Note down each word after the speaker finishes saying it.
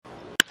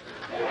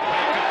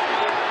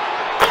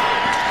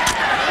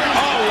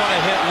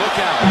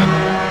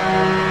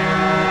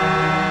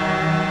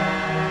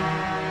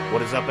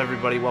is up,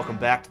 everybody? Welcome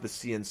back to the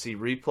CNC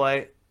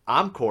Replay.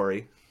 I'm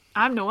Corey.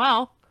 I'm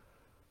Noelle.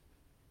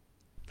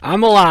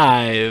 I'm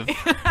alive.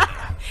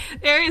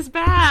 There he's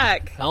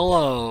back.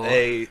 Hello.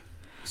 A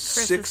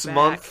is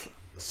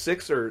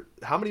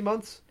how many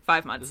months?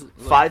 5 months.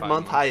 5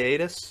 month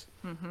hiatus.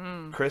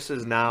 Mm-hmm. Chris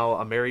is now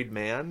a married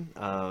man,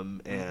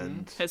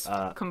 and Has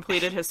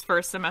completed his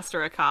first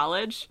semester of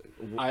college.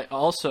 I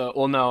also,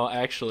 well, no,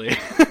 actually,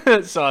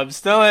 so I'm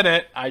still in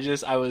it.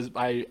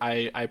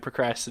 I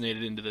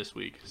procrastinated into this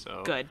week.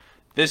 So Good.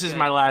 This is Good.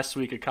 my last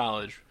week of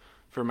college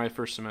for my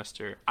first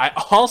semester. I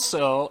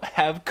also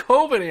have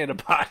COVID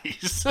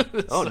antibodies.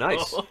 Oh, So-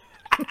 nice.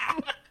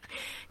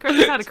 Chris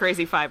has had a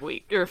crazy 5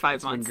 months.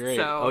 been great.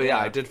 So Oh yeah,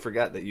 I did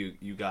forget that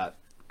you got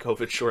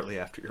COVID shortly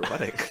after your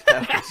wedding.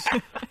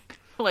 That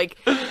was,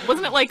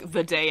 wasn't it like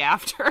the day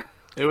after?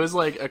 It was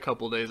like a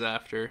couple days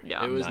after.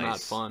 Yeah. It was not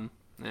Nice. fun.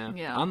 Yeah.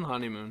 Yeah. On the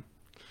honeymoon.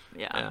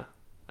 Yeah.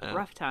 Yeah.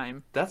 Rough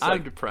time. that's I'm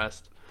like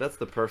depressed. that's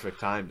the perfect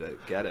time to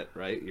get it,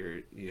 right?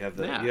 You have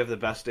Yeah. the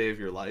best day of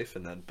your life,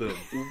 and then boom,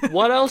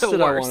 What else The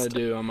did I worst. want to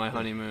do on my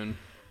honeymoon?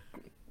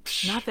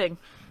 Nothing.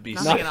 be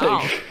Nothing sick. at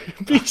all.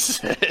 Be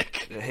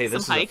sick. Hey,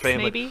 this Some is hikes, a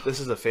family. maybe? This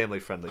is a family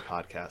friendly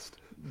podcast.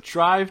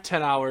 Drive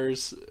 10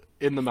 hours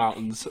in the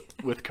mountains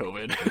with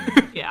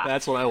COVID. Yeah.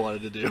 That's what I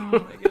wanted to do. Oh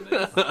my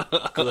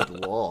goodness.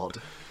 Good lord,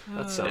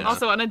 that sounds.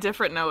 Also, on a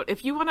different note,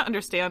 if you want to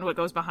understand what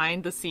goes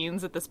behind the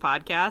scenes at this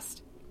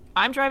podcast,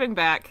 I'm driving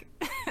back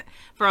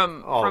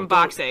from don't-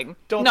 boxing.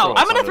 don't no, throw us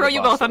I'm going to under throw the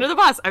you bus, both though. under the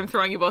bus. I'm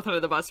throwing you both under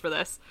the bus for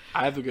this.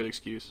 I have a good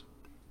excuse.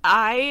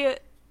 I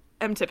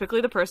am typically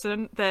the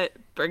person that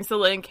brings the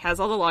link, has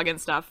all the login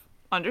stuff.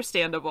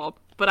 Understandable.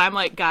 But I'm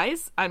like,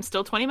 guys, I'm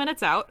still 20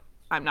 minutes out.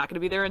 I'm not going to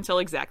be there until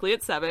exactly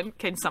at 7.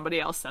 Can somebody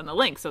else send the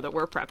link so that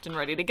we're prepped and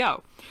ready to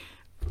go?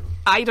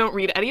 I don't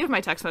read any of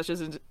my text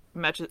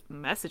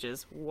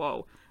messages,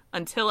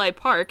 until I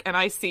park and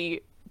I see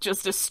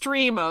just a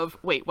stream of,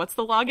 wait, what's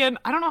the login?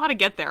 I don't know how to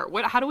get there.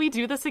 How do we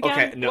do this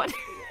again? Okay, no, What?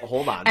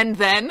 hold on. And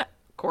then,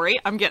 Corey,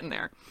 I'm getting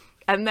there.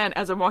 And then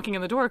as I'm walking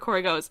in the door,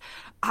 Corey goes,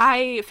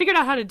 I figured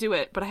out how to do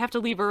it, but I have to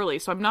leave early,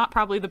 so I'm not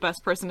probably the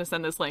best person to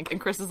send this link. And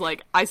Chris is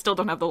like, I still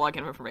don't have the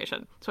login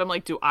information. So I'm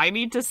like, do I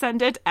need to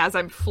send it as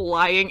I'm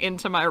flying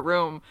into my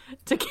room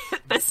to get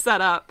this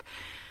set up?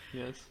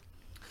 Yes.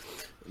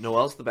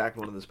 Noelle's the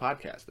backbone of this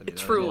podcast. I mean,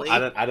 Truly. I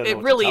don't know It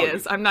what to really tell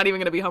is. you. I'm not even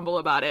going to be humble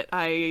about it.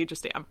 I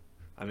just am.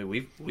 I mean,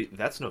 we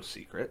that's no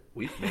secret.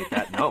 We've made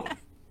that known.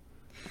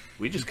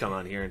 We just come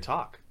on here and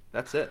talk.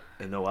 That's it.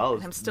 And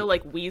Noelle's I'm still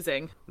like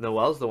wheezing.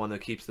 Noelle's the one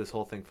that keeps this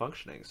whole thing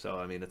functioning. So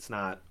I mean, it's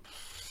not.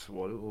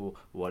 What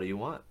do you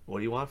want? What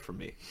do you want from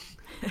me?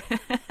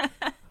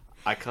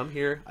 I come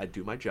here, I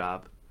do my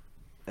job,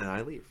 and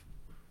I leave.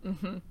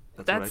 Mm-hmm.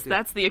 That's what I do.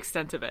 That's the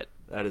extent of it.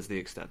 That is the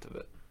extent of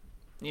it.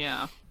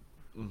 Yeah.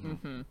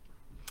 Mm-hmm.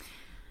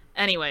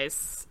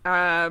 Anyways,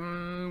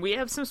 we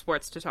have some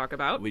sports to talk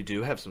about. We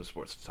do have some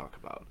sports to talk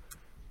about.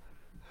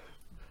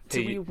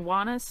 Do we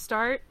want to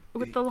start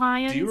with the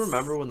Lions? Do you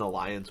remember when the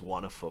Lions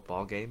won a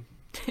football game?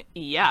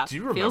 Yeah. Do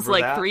you Feels remember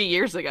like that? 3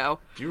 years ago.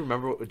 Do you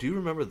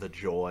remember the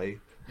joy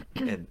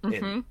and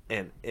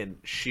and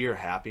sheer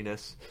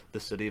happiness the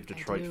city of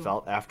Detroit do.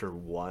 felt after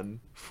one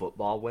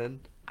football win?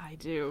 I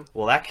do.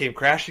 Well, that came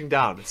crashing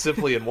down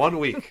simply in 1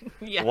 week.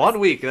 Yes. 1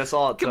 week, that's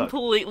all it took.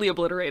 Completely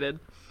obliterated.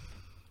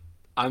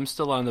 I'm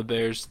still on the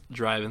Bears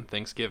driving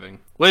Thanksgiving,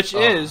 which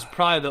is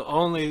probably the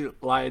only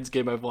Lions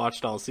game I've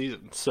watched all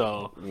season.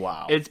 So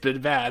Wow. it's been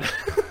bad.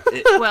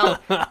 Well,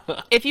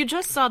 if you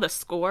just saw the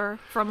score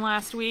from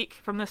last week,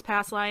 from this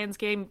past Lions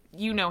game,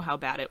 you know how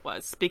bad it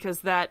was because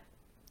that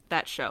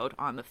showed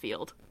on the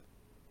field.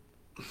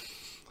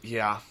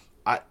 Yeah,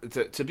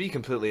 to be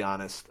completely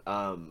honest,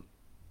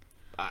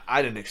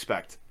 I didn't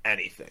expect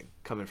anything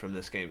coming from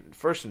this game.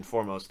 First and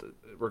foremost,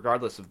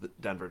 regardless of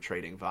Denver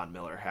trading Von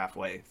Miller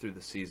halfway through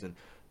the season,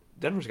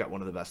 Denver's got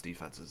one of the best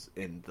defenses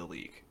in the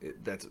league.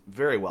 That's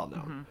very well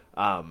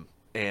known.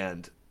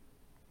 And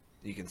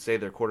you can say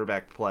their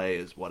quarterback play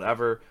is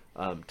whatever.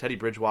 Teddy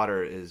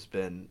Bridgewater has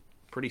been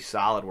pretty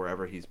solid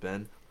wherever he's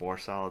been. More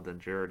solid than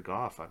Jared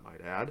Goff, I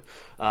might add.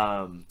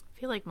 I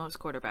feel like most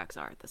quarterbacks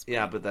are at this point.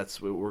 Yeah, but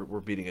we're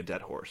beating a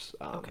dead horse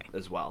Okay.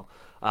 as well.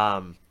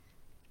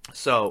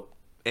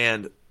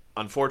 And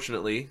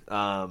unfortunately,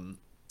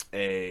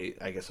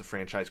 I guess a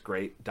franchise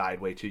great died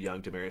way too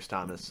young. Demaryius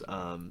Thomas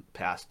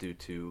passed due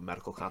to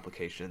medical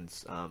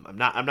complications.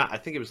 I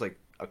think it was like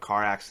a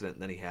car accident,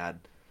 and then he had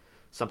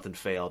something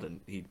failed, and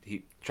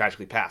he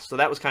tragically passed. So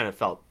that was kind of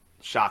felt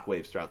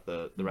shockwaves throughout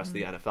the rest of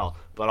the NFL,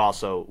 but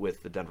also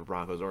with the Denver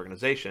Broncos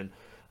organization.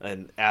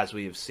 And as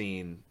we have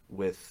seen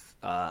with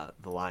the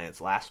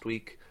Lions last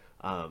week,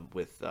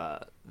 with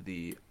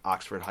the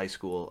Oxford High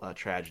School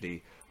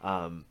tragedy,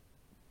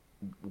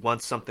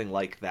 once something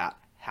like that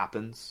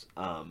happens,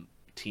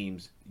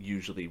 teams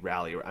usually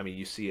rally. I mean,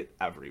 you see it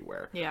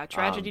everywhere. Yeah,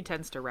 tragedy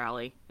tends to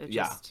rally. It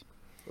yeah. just,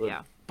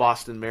 yeah.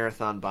 Boston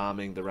Marathon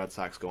bombing, the Red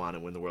Sox go on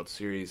and win the World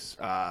Series.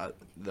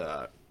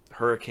 The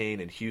hurricane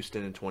in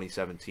Houston in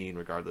 2017,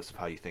 regardless of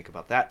how you think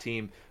about that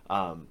team,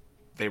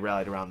 they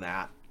rallied around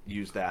that,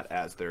 used that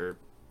as their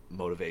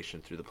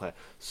motivation through the play.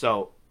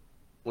 So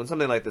when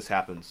something like this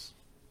happens,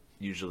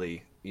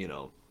 usually,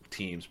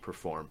 teams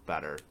perform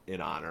better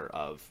in honor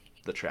of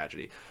the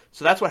tragedy.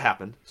 So that's what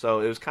happened.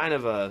 So it was kind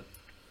of a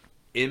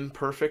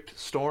imperfect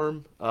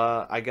storm,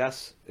 I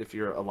guess, if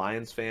you're a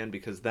Lions fan,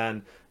 because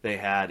then they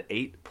had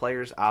 8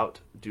 players out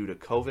due to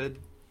COVID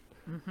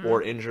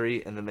or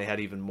injury, and then they had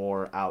even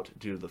more out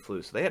due to the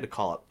flu. So they had to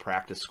call up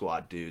practice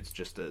squad dudes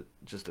just to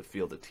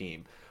field the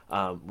team.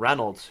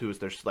 Reynolds, who was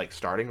their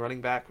starting running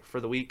back for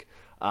the week,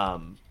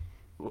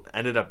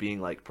 ended up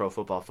being Pro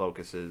Football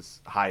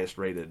Focus's highest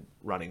rated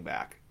running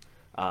back.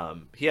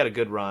 He had a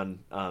good run,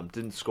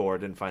 didn't score,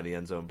 didn't find the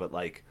end zone, but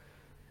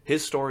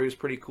his story was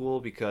pretty cool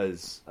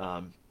because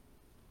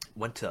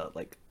went to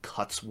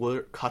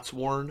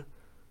Cutsworn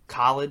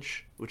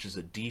College, which is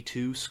a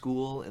D2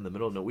 school in the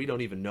middle of nowhere. We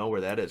don't even know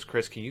where that is.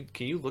 Chris, can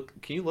you look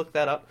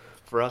that up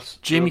for us?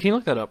 Jamie, can you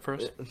look that up for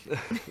us?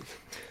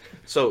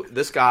 So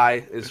this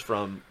guy is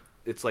from,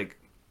 it's Kutzworn.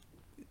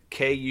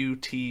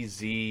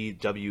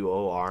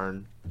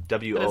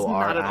 That is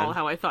not at all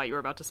how I thought you were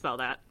about to spell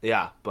that.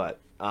 Yeah, but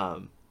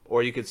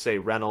or you could say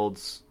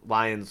Reynolds,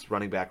 Lions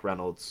running back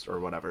Reynolds or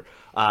whatever.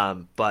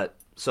 But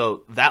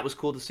so that was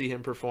cool to see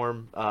him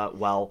perform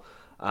well.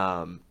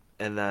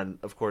 And then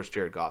of course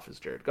Jared Goff is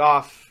Jared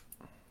Goff.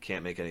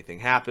 Can't make anything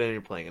happen.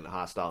 You're playing in a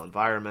hostile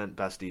environment,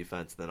 best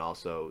defense, then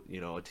also,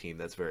 a team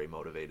that's very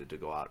motivated to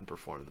go out and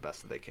perform the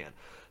best that they can.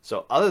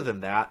 So other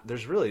than that,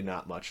 there's really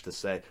not much to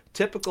say.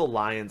 Typical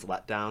Lions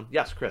letdown.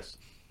 Yes, Chris.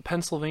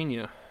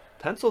 Pennsylvania.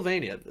 How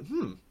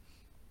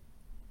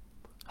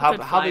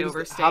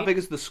big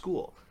is the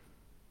school?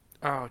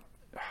 Oh, 1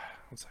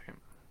 second.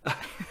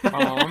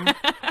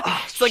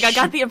 It's I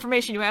got the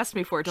information you asked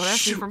me for. Don't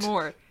ask me for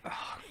more.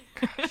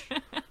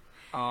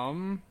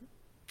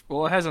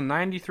 Well, it has a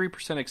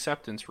 93%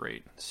 acceptance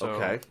rate. So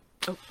Okay.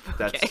 Oh,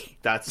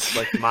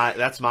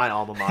 That's my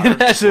alma mater.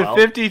 that's as well. a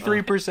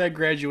 53%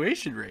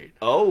 graduation rate.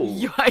 Oh.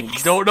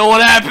 Yikes. Don't know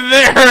what happened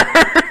there.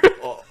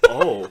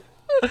 Oh.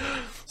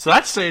 So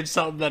that's saying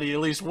something that he at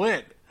least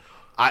went.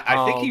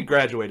 I think he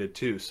graduated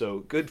too, so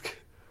good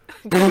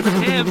Good for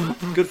him.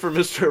 good for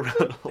Mr.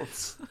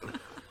 Reynolds.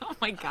 Oh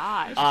my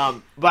gosh.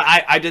 But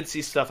I did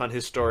see stuff on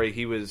his story.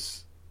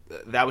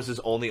 That was his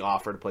only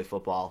offer to play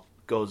football.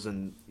 Goes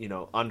and,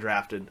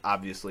 undrafted,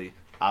 obviously,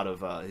 out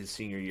of his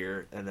senior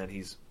year, and then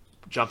he's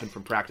jumping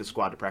from practice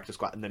squad to practice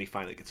squad, and then he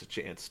finally gets a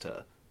chance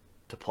to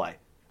play.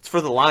 It's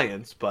for the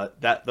Lions,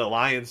 but the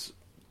Lions,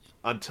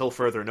 until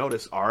further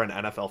notice, are an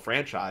NFL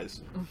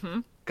franchise.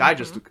 Guy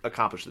just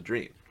accomplished the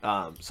dream.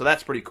 So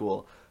that's pretty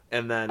cool.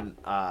 And then,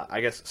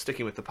 I guess,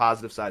 sticking with the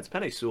positive sides,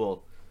 Penei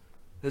Sewell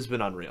has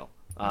been unreal.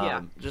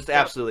 Just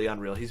absolutely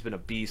unreal. He's been a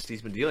beast.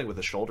 He's been dealing with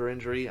a shoulder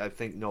injury. I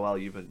think, Noelle,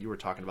 you were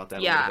talking about that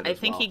a little bit I as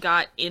think well. he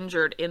got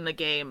injured in the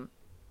game,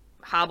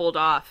 hobbled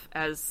off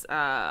as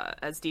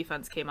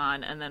defense came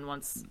on, and then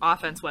once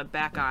offense went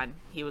back on,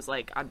 he was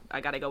like,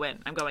 I gotta go in.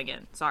 I'm going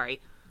in.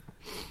 Sorry.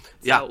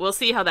 So we'll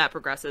see how that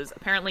progresses.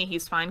 Apparently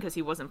he's fine because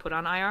he wasn't put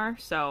on IR,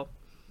 so...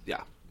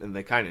 Yeah. And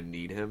they kind of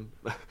need him.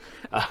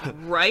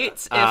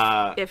 Right?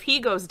 If he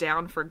goes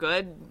down for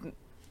good,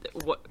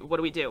 what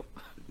do we do?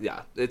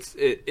 Yeah,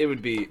 it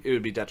would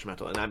be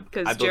detrimental, and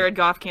because Jared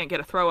Goff can't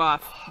get a throw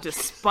off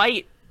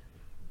despite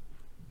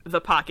the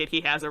pocket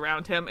he has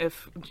around him.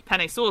 If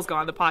Penei Sewell's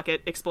gone, the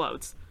pocket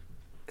explodes.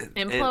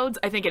 Implodes?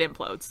 I think it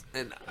implodes.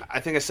 And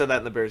I think I said that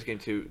in the Bears game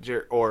too,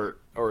 or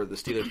the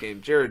Steelers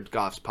game. Jared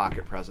Goff's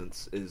pocket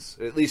presence is,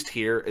 at least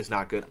here, is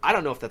not good. I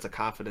don't know if that's a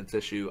confidence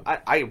issue.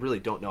 I really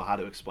don't know how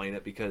to explain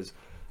it because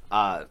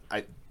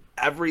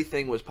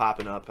everything was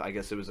popping up. I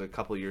guess it was a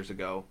couple years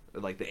ago,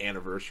 the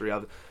anniversary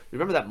of it. You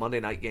remember that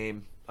Monday night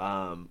game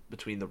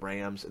between the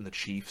Rams and the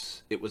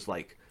Chiefs? It was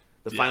the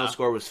final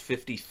score was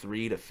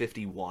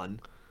 53-51,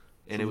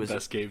 and it was the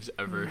best games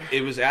ever.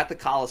 It was at the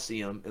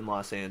Coliseum in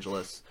Los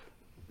Angeles.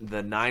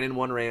 The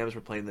 9-1 Rams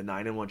were playing the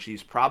 9-1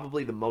 Chiefs,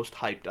 probably the most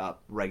hyped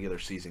up regular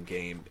season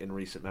game in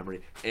recent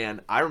memory.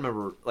 And I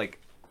remember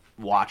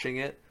watching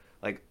it.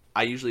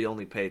 I usually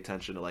only pay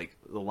attention to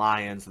the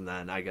Lions, and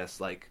then I guess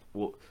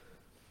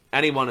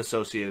anyone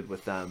associated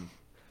with them.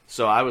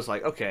 So I was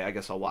like, okay, I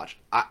guess I'll watch.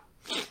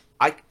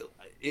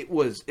 It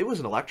was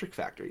an electric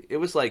factory. It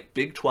was like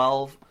Big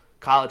 12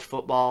 college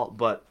football,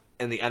 but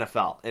in the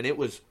NFL, and it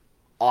was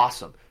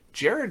awesome.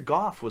 Jared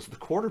Goff was the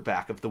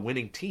quarterback of the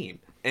winning team,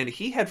 and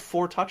he had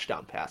 4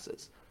 touchdown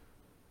passes.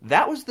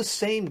 That was the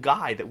same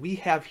guy that we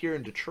have here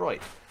in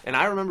Detroit. And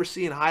I remember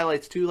seeing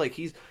highlights too,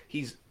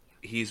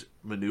 he's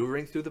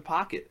maneuvering through the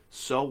pocket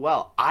so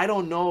well. I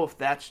don't know if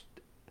that's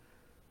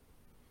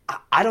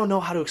I don't know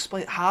how to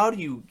explain. How do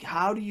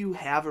you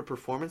have a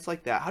performance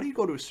like that? How do you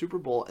go to a Super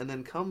Bowl and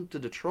then come to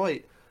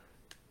Detroit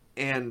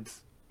and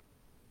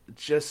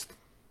just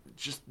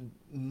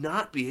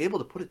not be able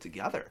to put it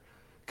together?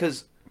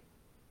 Because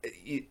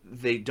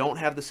they don't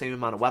have the same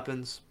amount of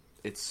weapons.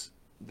 It's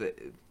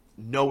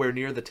nowhere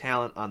near the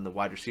talent on the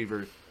wide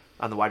receiver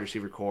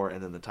core,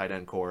 and then the tight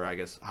end core. I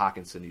guess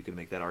Hawkinson, you can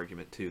make that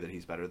argument too that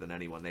he's better than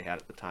anyone they had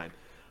at the time.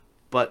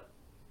 But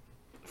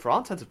for all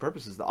intents and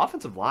purposes, the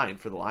offensive line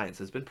for the Lions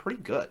has been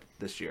pretty good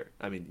this year.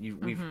 I mean,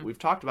 we've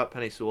talked about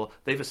Penei Sewell.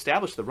 They've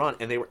established the run,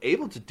 and they were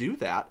able to do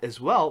that as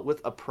well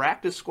with a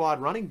practice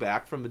squad running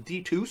back from a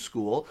D2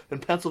 school in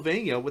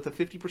Pennsylvania with a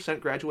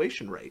 50%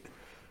 graduation rate.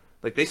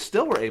 Like, they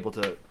still were able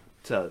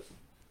to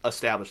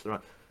establish the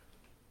run.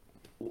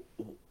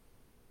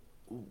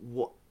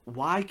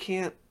 Why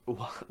can't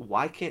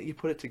you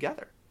put it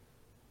together?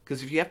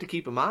 Because if you have to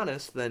keep them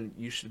honest, then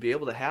you should be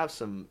able to have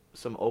some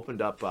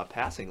opened up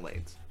passing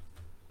lanes.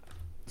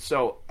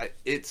 So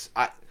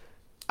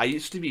I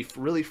used to be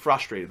really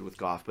frustrated with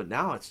Goff, but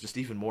now it's just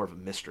even more of a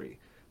mystery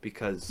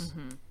because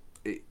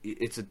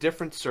it's a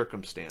different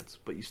circumstance.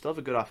 But you still have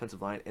a good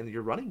offensive line, and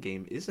your running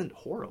game isn't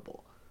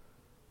horrible.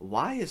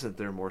 Why isn't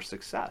there more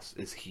success?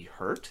 Is he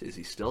hurt? Is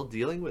he still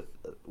dealing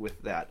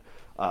with that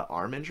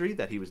arm injury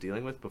that he was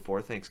dealing with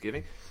before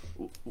Thanksgiving?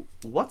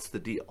 What's the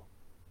deal?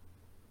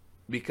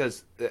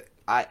 Because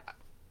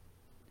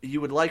you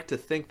would like to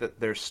think that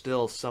there's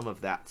still some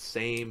of that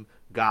same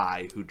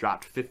guy who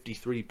dropped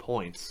 53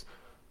 points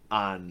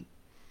on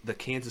the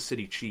Kansas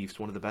City Chiefs,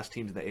 one of the best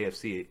teams in the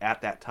AFC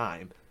at that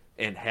time,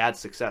 and had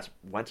success,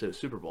 went to the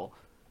Super Bowl.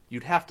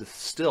 You'd have to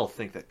still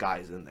think that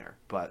guy's in there,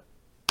 but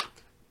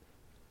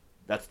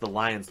that's the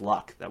Lions'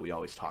 luck that we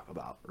always talk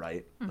about,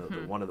 right?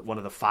 One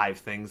of the 5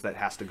 things that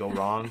has to go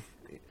wrong.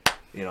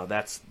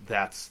 That's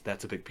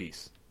a big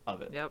piece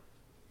of it. Yep.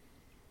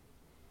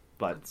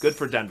 But good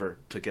for Denver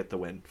to get the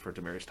win for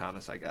Demaryius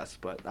Thomas, I guess.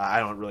 But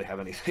I don't really have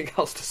anything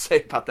else to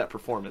say about that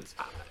performance.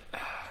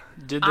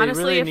 Did they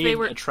Honestly, really need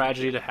a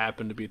tragedy to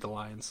happen to beat the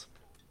Lions?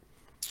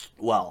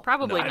 Well,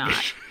 Probably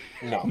not.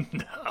 no.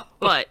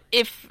 But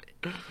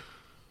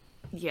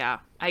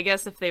I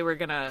guess if they were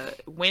going to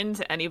win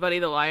to anybody,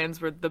 the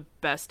Lions were the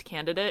best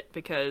candidate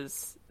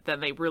because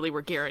then they really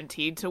were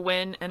guaranteed to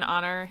win and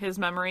honor his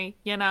memory,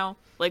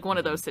 Like one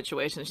of those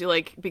situations.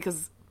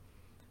 Because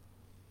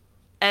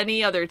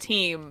any other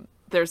team,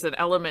 there's an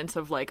element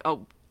of like,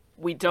 oh,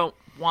 we don't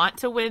want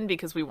to win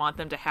because we want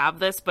them to have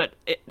this, but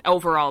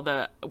overall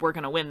we're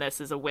going to win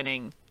this is a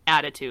winning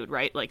attitude,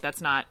 right? Like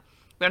that's not,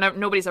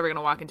 nobody's ever going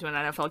to walk into an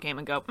NFL game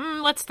and go,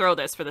 let's throw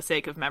this for the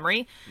sake of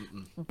memory.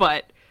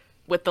 But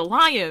with the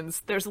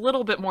Lions, there's a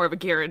little bit more of a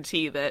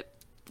guarantee that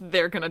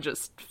they're going to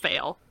just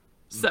fail.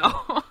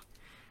 So,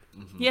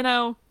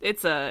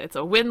 it's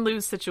a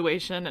win-lose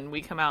situation, and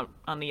we come out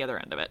on the other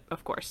end of it,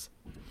 of course.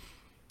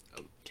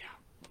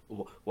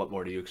 What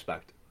more do you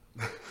expect?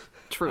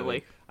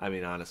 Truly. I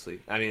mean, honestly.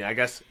 I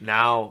guess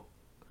now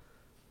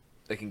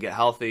they can get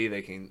healthy.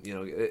 They can,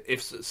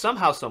 if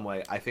somehow, some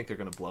way, I think they're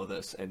going to blow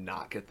this and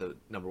not get the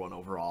number 1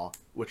 overall,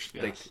 which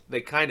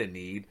they kind of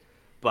need.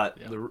 But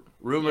the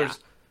rumors,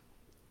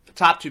 the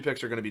top 2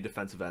 picks are going to be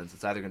defensive ends.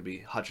 It's either going to be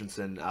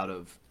Hutchinson out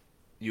of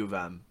U of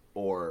M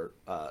or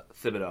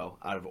Thibodeau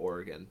out of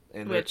Oregon.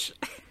 And which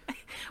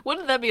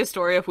wouldn't that be a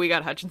story if we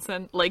got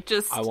Hutchinson?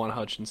 I want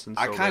Hutchinson.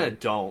 So I kind of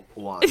don't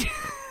want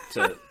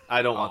to.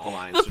 I don't want the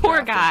Lions. The to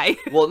poor draft him.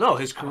 guy. Well, no,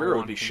 his career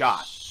would be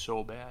shot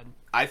so bad.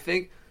 I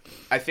think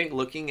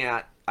looking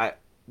at I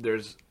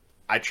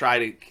try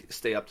to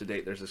stay up to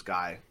date. There's this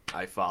guy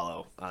I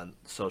follow on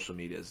social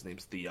media. His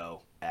name's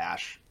Theo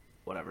Ash,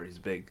 whatever. He's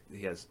big.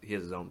 He has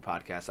his own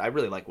podcast. I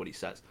really like what he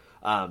says.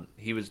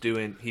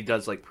 He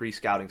does like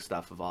pre-scouting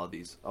stuff of all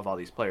these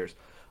players.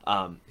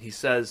 He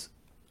says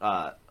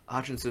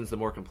Hutchinson's the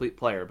more complete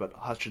player, but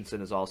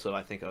Hutchinson is also,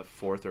 I think, a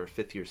 4th or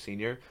 5th year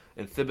senior,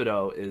 and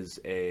Thibodeau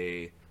is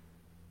a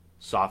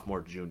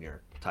sophomore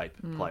junior type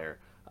player.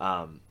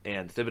 And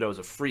Thibodeau is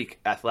a freak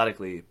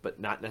athletically, but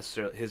not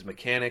necessarily his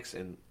mechanics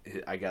and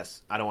I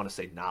guess I don't want to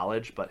say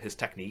knowledge, but his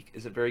technique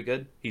isn't very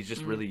good. He's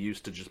just really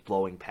used to just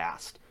blowing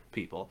past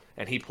people,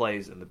 and he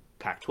plays in the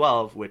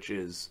Pac-12, which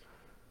is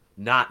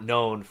not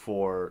known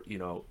for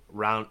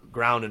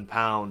ground and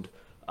pound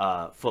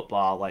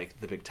football like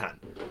the Big Ten.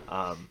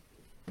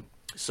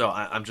 So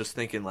I'm just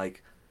thinking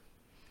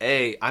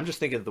I'm just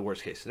thinking of the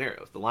worst case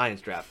scenario. If the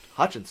Lions draft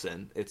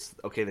Hutchinson, it's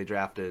okay. They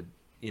drafted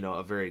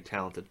a very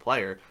talented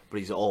player, but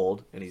he's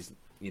old and he's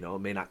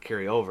may not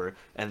carry over.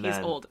 And he's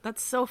old.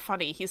 That's so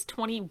funny. He's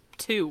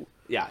 22.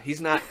 Yeah, he's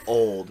not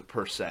old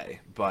per se,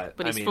 but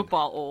he's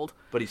football old.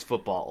 But he's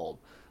football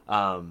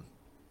old.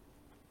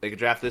 They could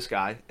draft this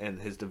guy,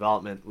 and his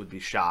development would be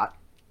shot.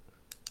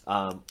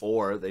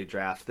 Or they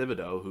draft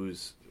Thibodeau,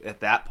 who's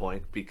at that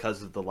point,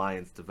 because of the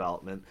Lions'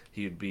 development,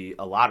 he would be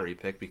a lottery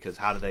pick. Because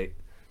how do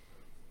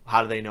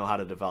they know how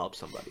to develop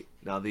somebody?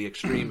 Now the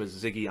extreme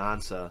is Ziggy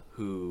Ansah,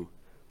 who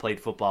played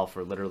football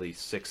for literally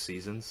 6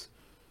 seasons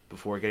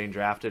before getting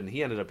drafted, and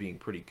he ended up being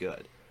pretty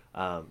good.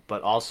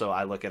 But also,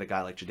 I look at a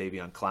guy like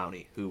Jadeveon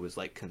Clowney, who was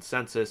like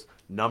consensus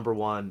number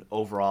 1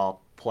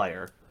 overall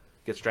player,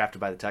 gets drafted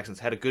by the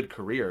Texans, had a good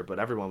career, but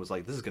everyone was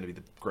like, this is going to be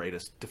the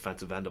greatest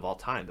defensive end of all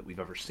time that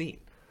we've ever seen.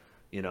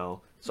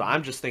 So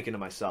I'm just thinking to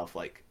myself,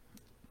 like,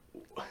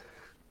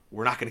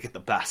 we're not going to get the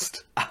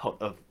best out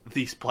of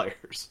these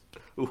players,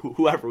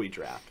 whoever we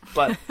draft.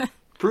 But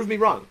prove me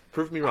wrong.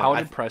 How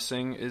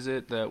depressing is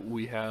it that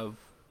we have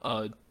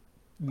a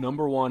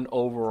number 1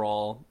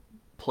 overall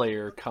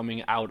player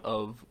coming out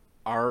of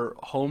our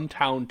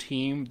hometown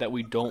team that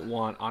we don't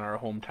want on our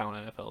hometown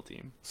NFL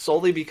team.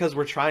 Solely because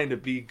we're trying to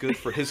be good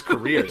for his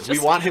career. We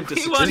want him to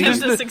we want succeed.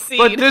 him to succeed.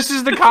 But this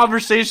is the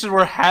conversation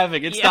we're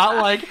having. It's not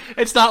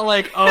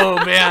like,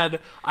 oh man,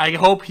 I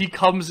hope he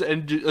comes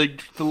and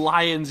like the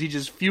Lions. He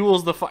just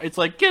fuels the fire. It's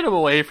like, get him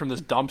away from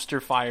this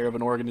dumpster fire of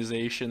an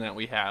organization that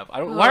we have.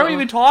 Why are we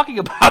even talking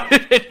about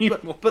it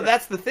anymore? But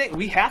that's the thing.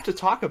 We have to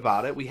talk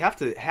about it. We have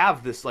to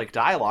have this like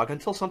dialogue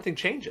until something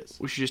changes.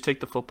 We should just take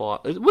the football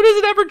out.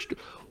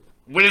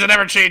 When has it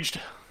ever changed?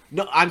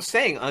 No, I'm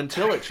saying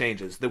until it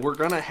changes. That we're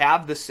going to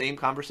have the same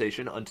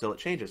conversation until it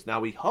changes. Now,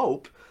 we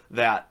hope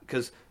that,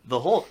 because the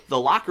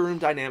locker room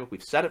dynamic,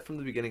 we've said it from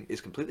the beginning,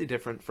 is completely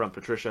different from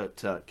Patricia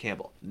to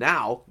Campbell.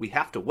 Now, we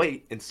have to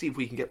wait and see if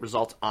we can get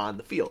results on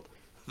the field.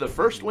 The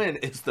first win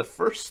is the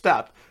first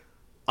step.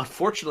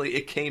 Unfortunately,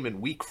 it came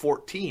in week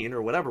 14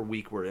 or whatever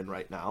week we're in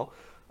right now.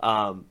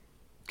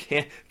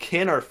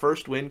 Can our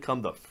first win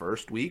come the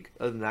first week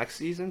of the next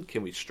season?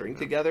 Can we string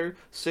together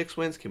 6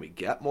 wins? Can we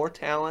get more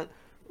talent?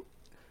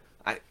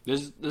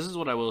 This is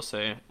what I will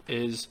say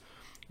is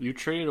you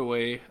traded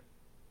away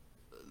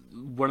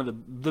one of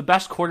the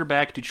best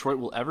quarterback Detroit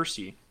will ever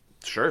see.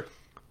 Sure.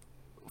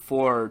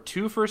 For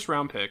 2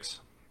 first-round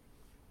picks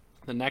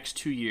the next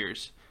 2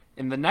 years.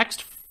 In the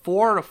next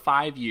 4 to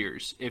 5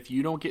 years, if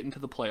you don't get into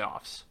the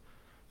playoffs,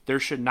 there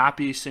should not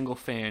be a single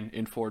fan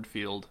in Ford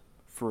Field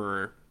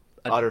for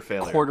utter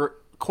failure.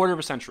 Quarter of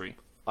a century.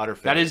 Utter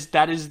failure.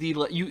 That is the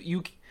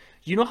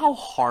you know how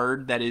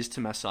hard that is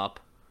to mess up?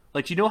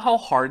 Like, do you know how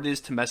hard it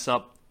is to mess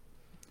up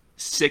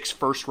 6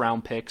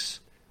 first-round picks?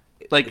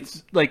 Like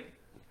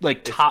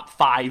top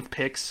 5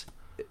 picks?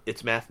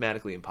 It's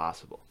mathematically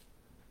impossible.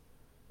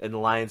 And the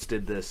Lions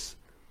did this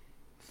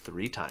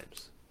 3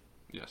 times.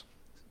 Yes.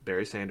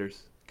 Barry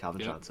Sanders,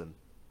 Calvin Johnson,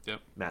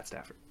 Matt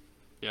Stafford.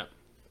 Yep.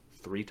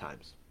 3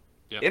 times.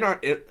 Yep.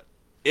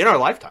 In our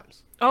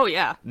lifetimes. Oh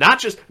yeah. Not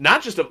just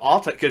of all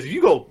time, because if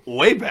you go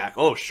way back,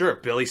 oh sure,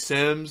 Billy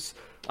Sims.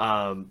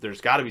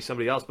 There's got to be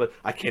somebody else, but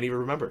I can't even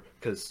remember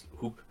because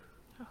who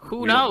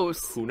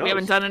knows? Who knows? We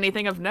haven't done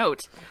anything of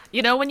note.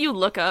 You know, when you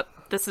look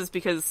up, this is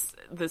because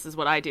this is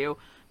what I do.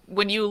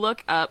 When you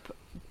look up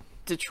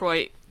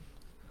Detroit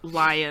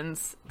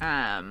Lions,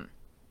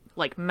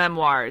 like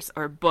memoirs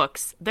or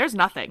books, there's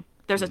nothing.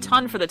 There's a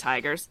ton for the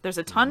Tigers. There's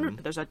a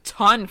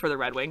ton for the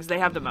Red Wings. They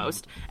have the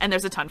most. And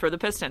there's a ton for the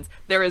Pistons.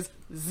 There is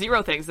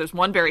 0 things. There's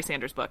 1 Barry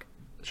Sanders book.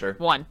 Sure.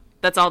 1.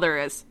 That's all there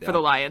is for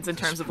the Lions in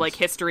terms of like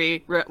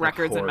history,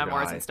 records, and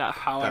memoirs guy. and stuff.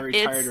 How I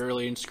retired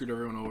early and screwed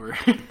everyone over.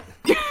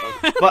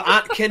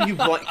 But can you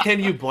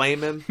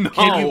blame him? No.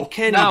 Can you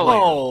blame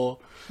him?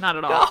 Not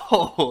at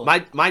all. No.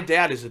 My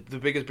dad is the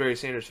biggest Barry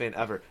Sanders fan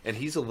ever, and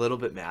he's a little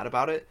bit mad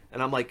about it.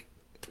 And I'm like,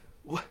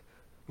 what?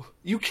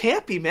 You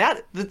can't be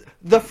mad.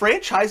 The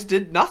franchise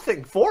did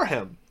nothing for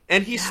him,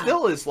 and he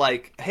still is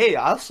like, hey,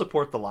 I'll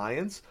support the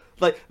Lions.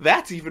 Like,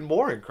 that's even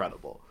more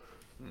incredible.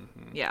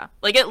 Yeah,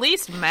 like at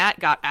least Matt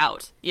got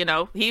out. You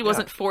know, he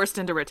wasn't forced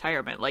into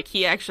retirement. Like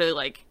he actually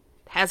like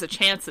has a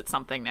chance at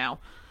something now.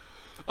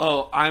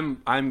 Oh,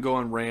 I'm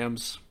going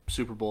Rams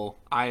Super Bowl.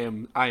 I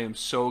am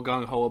so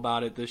gung ho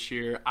about it this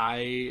year.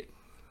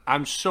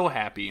 I'm so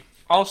happy.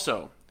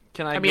 Also,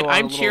 I mean,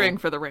 I'm cheering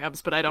for the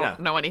Rams, but I don't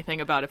know anything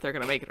about if they're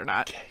going to make it or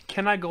not.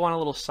 Can I go on a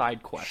little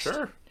side quest?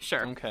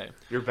 Sure. Okay.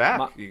 You're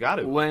back. You got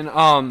it. When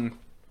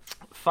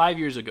 5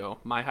 years ago,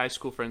 my high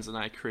school friends and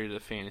I created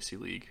a fantasy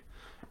league.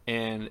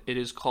 And it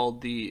is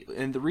called the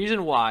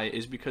reason why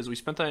is because we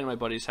spent the night at my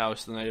buddy's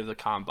house the night of the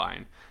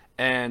combine.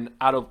 And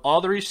out of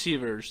all the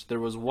receivers, there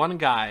was one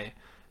guy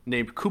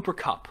named Cooper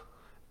Kupp.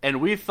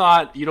 And we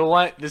thought, you know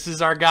what? This is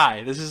our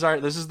guy. This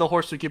is the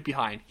horse we get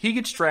behind. He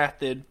gets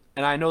drafted,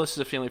 and I know this is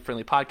a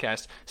family-friendly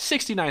podcast,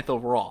 69th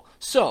overall.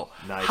 So,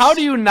 How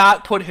do you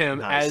not put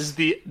him as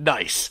the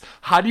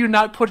How do you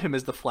not put him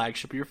as the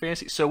flagship of your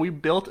fantasy? So we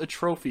built a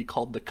trophy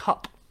called the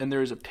Cup. And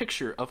there is a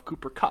picture of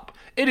Cooper Kupp.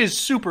 It is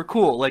super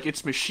cool. Like,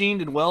 it's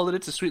machined and welded.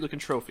 It's a sweet-looking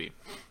trophy.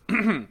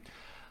 I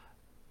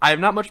have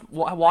not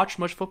watched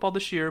much football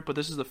this year, but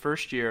this is the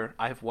first year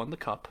I have won the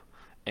Cup,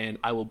 and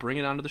I will bring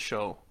it onto the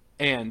show.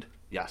 And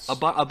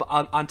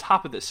on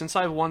top of this, since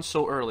I've won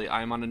so early,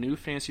 I am on a new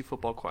fantasy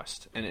football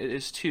quest, and it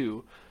is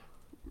to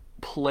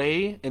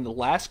play in the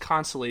last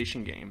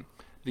consolation game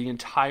the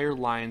entire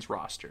Lions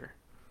roster.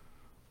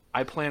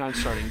 I plan on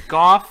starting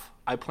Goff.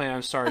 I plan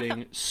on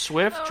starting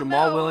Swift,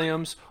 Jamal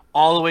Williams,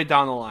 all the way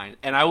down the line.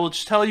 And I will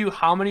just tell you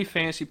how many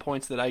fantasy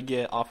points that I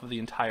get off of the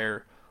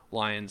entire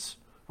Lions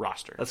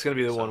roster. That's going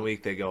to be the 1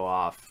 week they go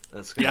off.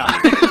 That's going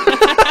to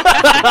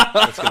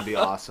be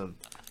awesome.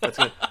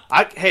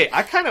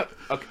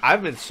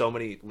 I've been so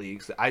many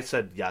leagues that I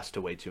said yes to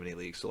way too many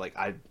leagues. So like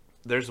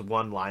there's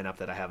one lineup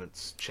that I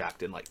haven't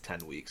checked in like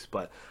 10 weeks,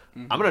 but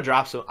I'm going to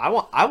drop some. I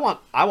want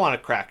to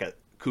crack at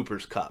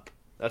Cooper's Cup.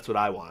 That's what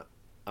I want.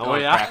 I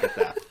want to crack at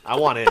that. I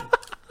want in.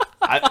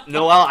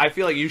 Noel, I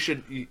feel like you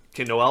should.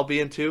 Can Noel be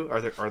in too? Are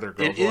there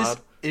girls allowed?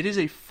 It is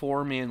a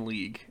 4-man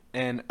league,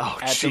 and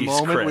at the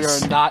moment we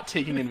are not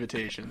taking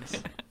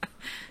invitations.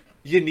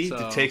 You need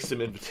to take some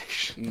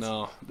invitations.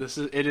 No,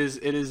 it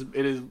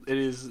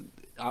is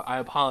I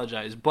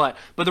apologize. But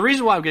the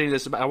reason why I'm getting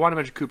this, I want to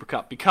mention Cooper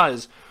Kupp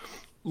because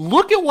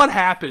look at what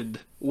happened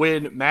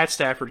when Matt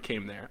Stafford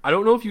came there. I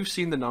don't know if you've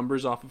seen the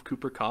numbers off of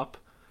Cooper Kupp.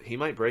 He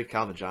might break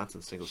Calvin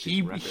Johnson's single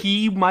season record.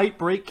 He might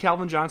break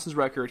Calvin Johnson's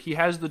record. He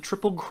has the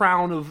triple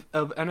crown of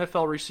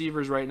NFL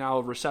receivers right now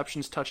of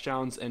receptions,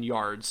 touchdowns, and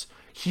yards.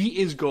 He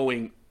is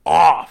going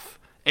off.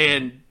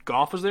 And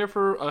Goff was there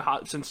for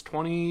since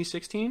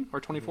 2016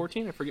 or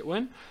 2014, I forget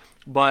when.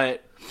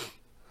 But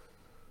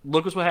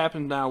look at what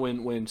happened now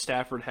when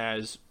Stafford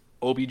has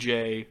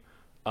OBJ,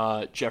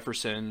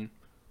 Jefferson,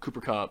 Cooper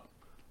Kupp,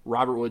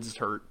 Robert Woods is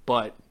hurt,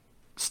 but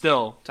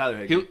still. Tyler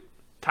Higbee.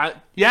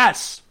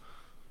 Yes!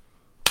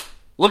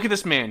 Look at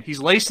this man. He's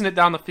lacing it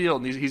down the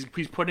field, and he's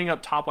putting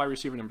up top wide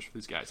receiver numbers for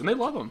these guys, and they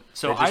love him.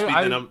 So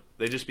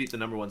they just beat the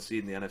number one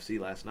seed in the NFC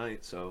last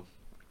night. So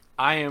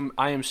I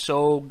am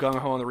so gung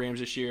ho on the Rams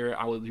this year.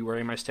 I will be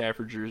wearing my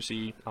Stafford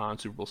jersey on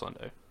Super Bowl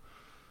Sunday.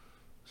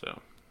 So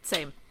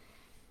Same.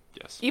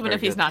 yes, Even Very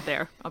if he's good. not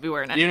there, I'll be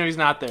wearing it. even if he's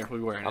not there, we'll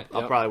be wearing it.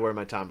 I'll Yep. probably wear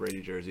my Tom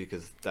Brady jersey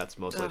because that's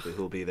most likely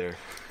who'll be there.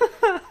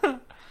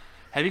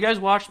 Have you guys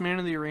watched Man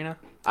in the Arena?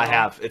 I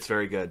have. It's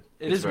very good.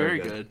 It is very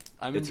good.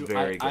 It's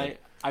very good.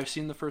 I've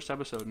seen the first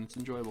episode and it's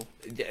enjoyable.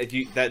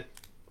 That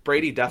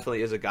Brady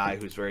definitely is a guy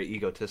who's very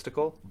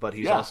egotistical, but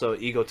he's Yeah. also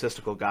an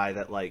egotistical guy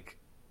that like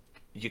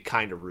you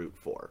kind of root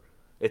for.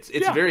 It's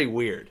Yeah. very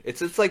weird.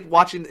 It's like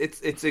watching.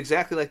 It's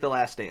exactly like The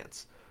Last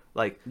Dance.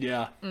 Like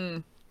Yeah.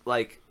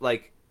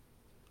 like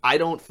I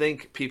don't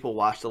think people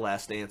watch The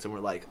Last Dance and were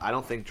like, I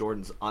don't think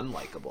Jordan's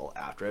unlikable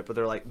after it, but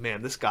they're like,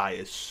 man, this guy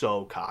is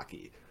so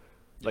cocky.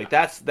 Like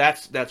that's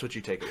what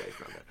you take away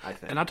from it, I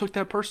think. And I took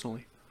that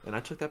personally. And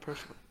I took that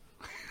personally.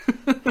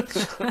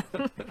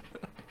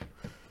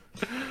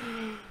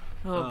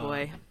 Oh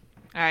boy.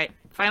 All right.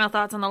 Final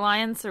thoughts on the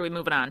Lions, or are we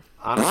moving on?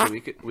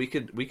 Honestly, we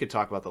could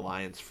talk about the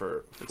Lions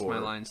for That's my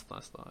Lions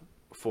last thought.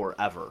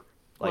 forever.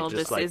 Like Well,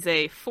 just this like is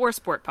a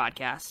four-sport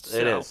podcast. So.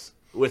 it is,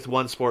 with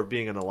one sport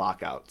being in a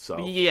lockout.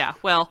 So Yeah.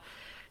 Well,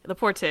 the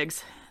poor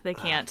Tigs, they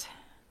can't.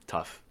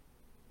 tough.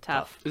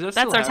 Tough. Is that That's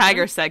still our happening?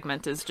 Tiger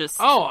segment. Is just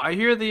Oh, I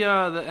hear the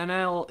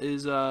NL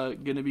is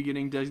going to be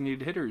getting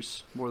designated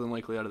hitters more than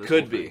likely out of this. whole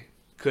thing.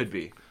 Could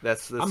be.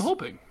 That's I'm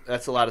hoping.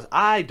 That's a lot of.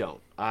 I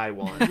don't. I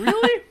want.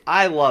 Really?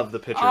 I love the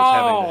pitchers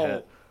having Oh. to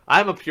hit.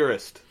 I'm a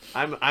purist.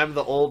 I'm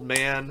the old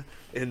man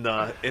in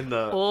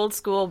the. old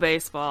school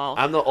baseball.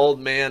 I'm the old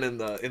man in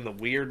the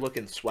weird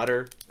looking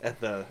sweater at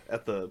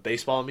the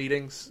baseball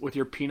meetings With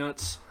your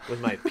peanuts. with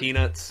my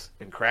peanuts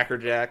and Cracker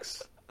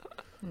Jacks.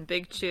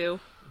 Big Chew.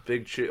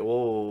 Big chew.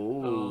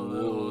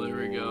 Oh, there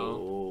we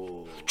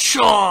go.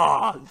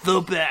 Chaw,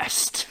 the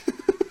best.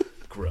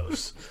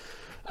 Gross.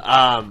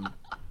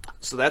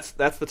 So that's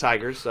the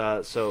Tigers.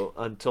 So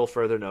until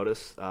further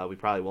notice, we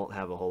probably won't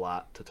have a whole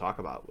lot to talk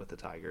about with the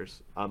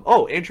Tigers.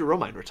 Andrew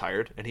Romine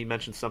retired, and he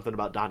mentioned something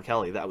about Don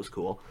Kelly. That was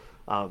cool.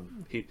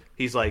 He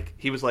was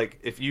like,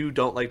 if you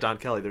don't like Don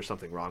Kelly, there's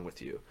something wrong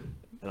with you.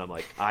 And I'm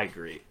like, I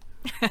agree.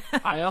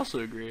 I also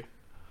agree.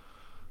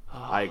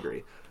 I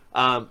agree.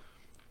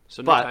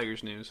 So no But-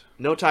 Tigers news.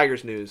 No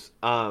Tigers news.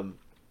 I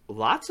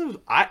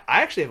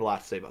actually have a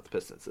lot to say about the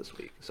Pistons this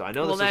week. So I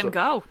know Well, this is then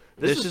go.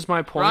 This is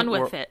my point run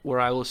with it. where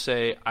I will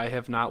say I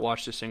have not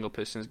watched a single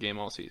Pistons game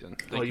all season.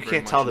 Thank you very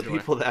can't much. tell the Enjoy.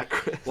 people that,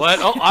 Chris. What?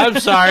 Oh, I'm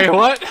sorry.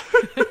 What?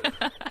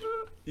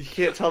 You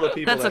can't tell the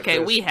people That's that, okay.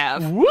 Chris. We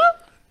have.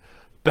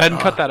 Ben,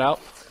 cut that out.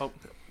 Oh.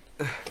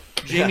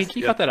 Jamie, Yes, can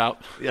you yeah. cut that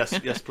out?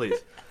 Yes, please.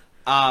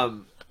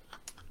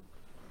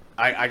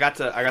 I got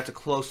to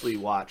closely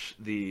watch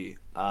the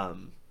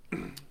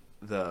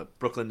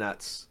Brooklyn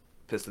Nets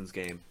Pistons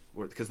game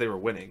because they were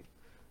winning.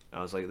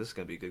 I was like, this is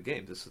going to be a good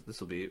game. This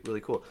will be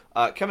really cool.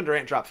 Kevin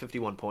Durant dropped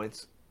 51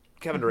 points.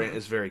 Kevin Durant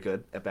is very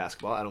good at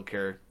basketball. I don't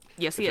care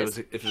Yes, if he it is. was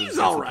against He's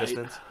the all right.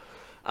 Pistons.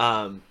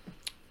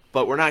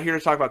 But we're not here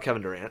to talk about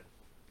Kevin Durant.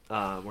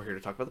 We're here to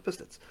talk about the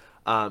Pistons.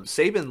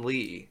 Saban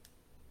Lee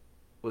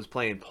was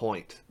playing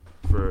point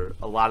for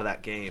a lot of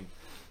that game.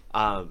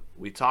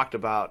 We talked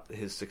about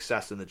his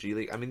success in the G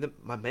League. I mean,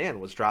 my man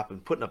was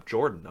putting up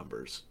Jordan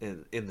numbers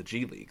in the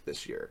G League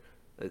this year.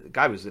 The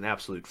guy was an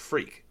absolute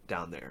freak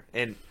down there.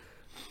 And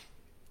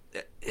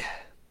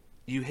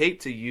you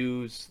hate to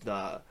use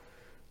the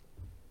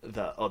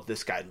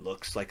this guy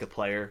looks like a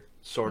player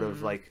sort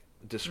of like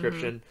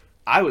description.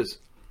 I was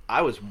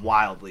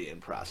wildly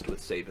impressed with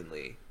Saban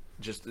Lee.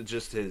 Just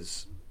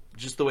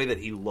the way that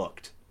he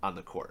looked on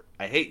the court.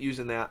 I hate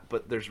using that,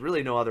 but there's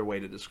really no other way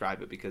to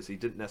describe it because he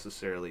didn't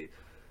necessarily,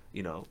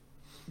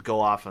 go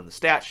off on the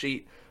stat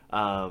sheet.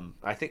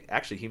 I think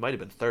actually he might have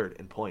been third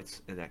in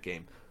points in that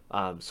game.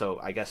 So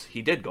I guess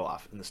he did go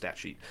off in the stat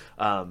sheet.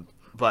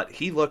 But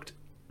he looked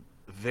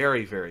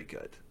very, very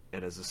good.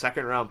 And as a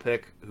second round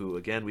pick, who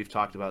again we've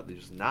talked about,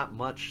 there's not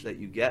much that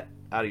you get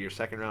out of your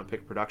second round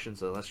pick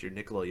productions unless you're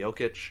Nikola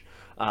Jokic.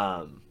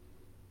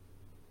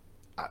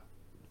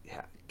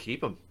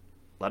 Keep him,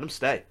 let him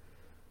stay.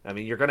 I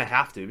mean, you're going to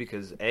have to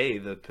because A,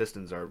 the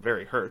Pistons are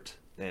very hurt,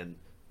 and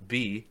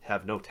B,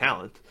 have no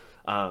talent.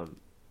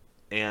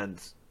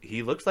 And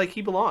he looks like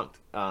he belonged.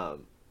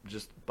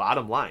 just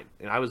bottom line.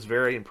 And I was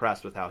very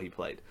impressed with how he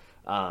played.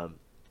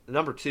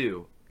 Number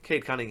two,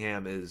 Cade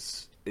Cunningham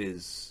is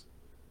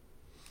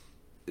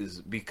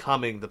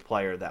becoming the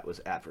player that was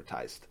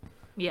advertised.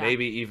 Yeah.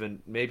 Maybe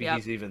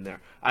he's even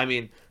there. I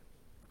mean,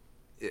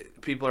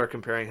 people are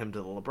comparing him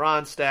to the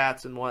LeBron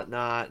stats and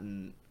whatnot,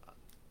 and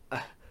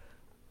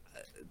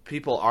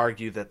people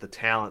argue that the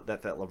talent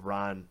that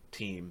LeBron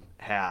team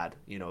had,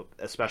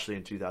 especially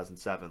in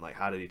 2007, like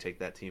how did he take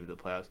that team to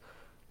the playoffs?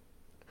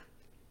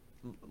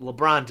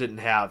 LeBron didn't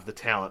have the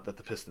talent that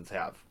the Pistons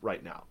have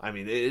right now. I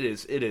mean, it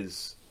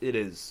is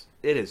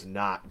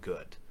not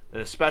good.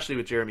 And especially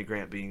with Jeremy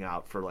Grant being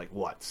out for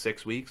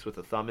 6 weeks with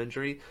a thumb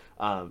injury,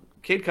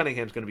 Cade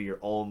Cunningham's going to be your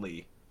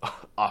only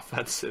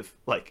offensive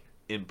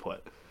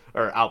input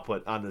or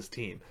output on this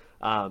team,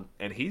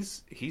 and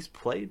he's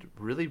played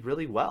really,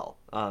 really well.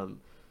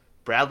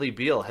 Bradley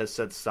Beal has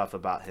said stuff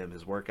about him,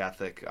 his work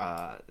ethic.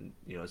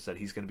 Said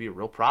he's going to be a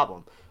real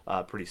problem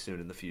pretty soon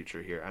in the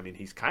future here. I mean,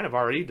 he's kind of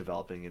already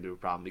developing into a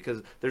problem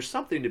because there's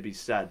something to be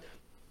said.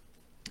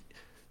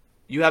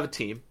 You have a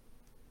team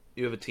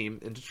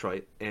in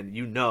Detroit, and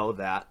you know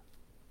that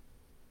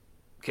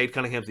Cade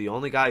Cunningham's the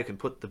only guy who can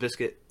put the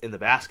biscuit in the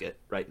basket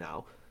right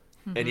now,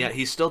 and yet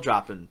he's still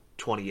dropping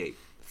 28,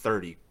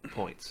 30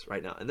 points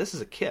right now. And this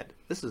is a kid.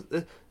 This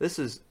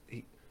is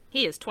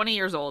he is 20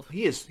 years old.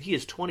 He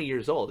is 20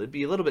 years old. It'd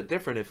be a little bit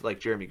different if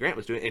Jeremy Grant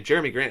was doing it, and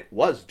Jeremy Grant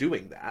was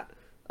doing that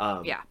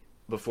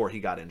before he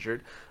got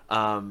injured.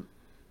 And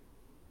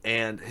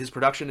his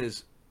production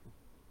is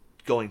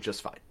going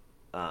just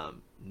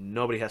fine.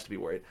 Nobody has to be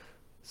worried.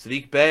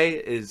 Saddiq Bey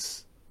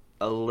is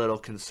a little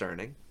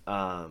concerning.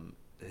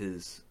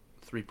 His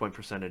 3-point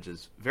percentage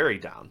is very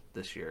down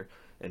this year,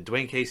 and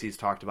Dwayne Casey's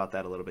talked about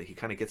that a little bit. He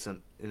kind of gets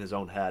in his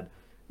own head,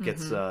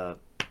 gets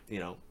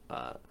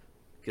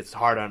gets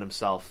hard on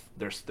himself.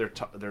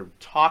 They're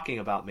talking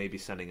about maybe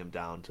sending him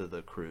down to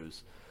the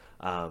Cruise,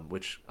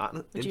 which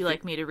would you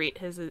like me to read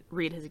his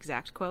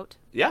exact quote?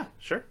 Yeah,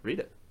 sure, read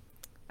it.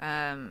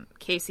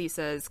 Casey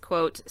says,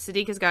 quote,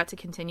 Saddiq has got to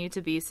continue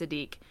to be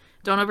Saddiq.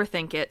 Don't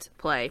overthink it.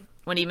 Play.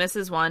 When he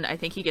misses one, I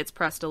think he gets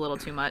pressed a little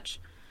too much.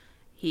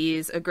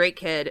 He's a great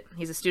kid.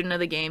 He's a student of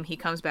the game. He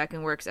comes back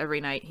and works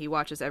every night. He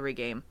watches every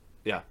game.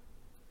 Yeah.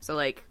 So,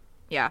 like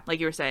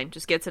you were saying,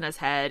 just gets in his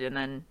head and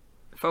then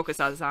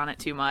focuses on it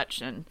too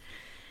much. And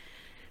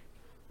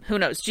who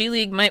knows? G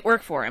League might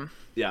work for him.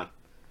 Yeah.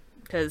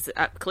 Because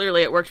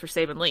clearly it worked for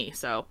Saban Lee,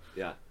 so.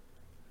 Yeah.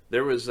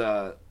 There was,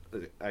 I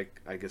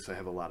guess I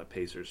have a lot of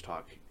Pacers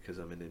talk because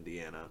I'm in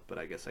Indiana, but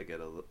I guess I get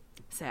a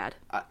sad.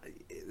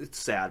 It's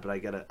sad, but I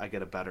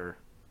get a better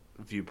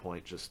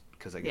viewpoint just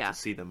because I get to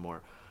see them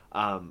more.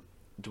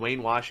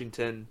 Dwayne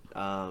Washington,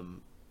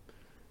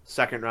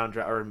 second round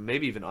or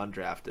maybe even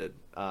undrafted,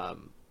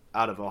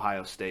 out of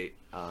Ohio State,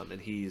 and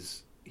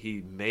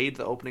he made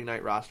the opening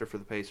night roster for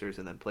the Pacers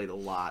and then played a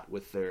lot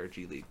with their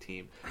G League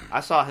team. I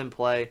saw him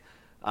play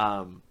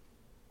on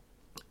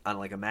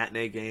a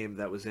matinee game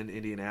that was in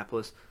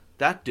Indianapolis.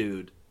 That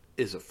dude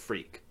is a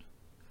freak.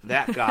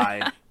 That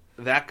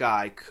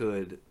guy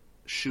could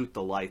shoot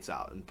the lights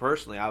out. And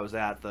personally, I was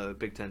at the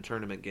Big Ten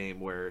tournament game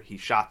where he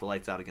shot the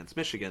lights out against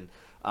Michigan,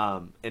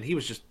 and he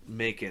was just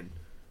making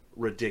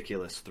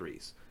ridiculous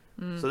threes.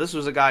 So this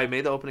was a guy who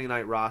made the opening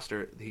night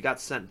roster. He got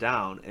sent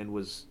down and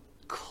was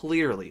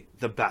clearly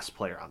the best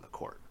player on the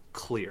court.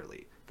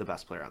 Clearly the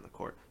best player on the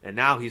court. And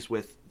now he's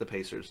with the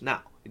Pacers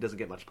now. He doesn't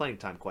get much playing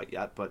time quite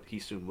yet, but he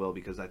soon will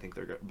because I think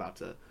they're about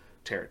to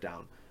tear it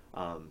down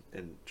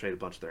and trade a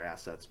bunch of their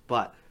assets.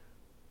 But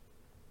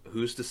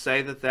who's to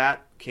say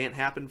that can't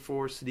happen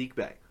for Saddiq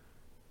Bey?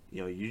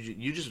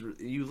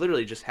 You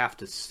literally just have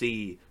to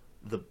see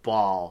the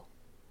ball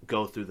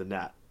go through the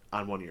net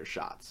on one of your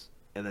shots,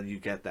 and then you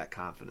get that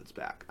confidence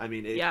back. I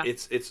mean,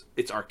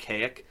 it's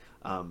archaic.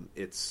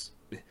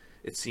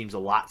 It seems a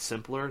lot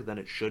simpler than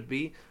it should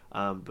be.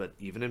 But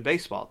even in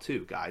baseball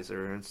too, guys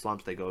are in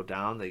slumps. They go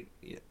down.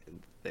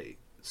 They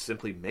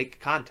simply make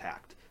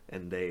contact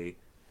and they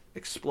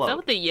explode. Is that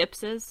what the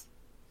yips is?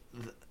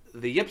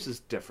 The yips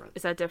is different.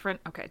 Is that different?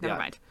 Okay, never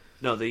mind.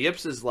 No, the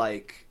yips is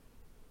like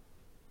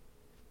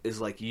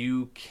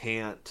you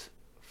can't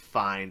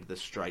find the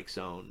strike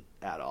zone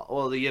at all.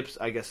 Well, the yips,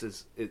 I guess,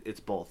 it's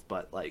both,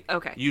 but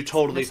okay, you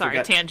totally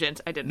forget.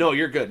 Tangent. I didn't. No,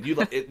 you're good.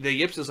 The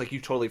yips is like you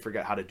totally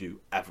forget how to do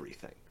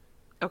everything.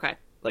 Okay.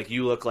 Like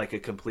you look like a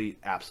complete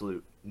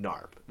absolute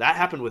narp. That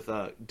happened with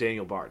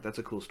Daniel Bard. That's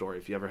a cool story.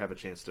 If you ever have a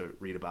chance to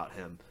read about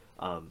him,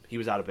 he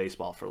was out of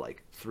baseball for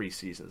 3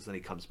 seasons. Then he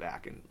comes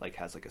back and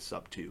has a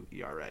sub-2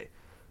 ERA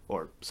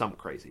or something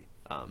crazy.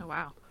 Oh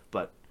wow!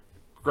 But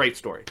great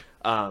story.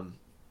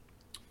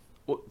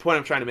 Point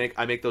I'm trying to make,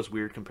 I make those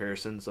weird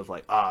comparisons of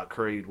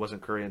Curry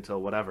wasn't Curry until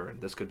whatever,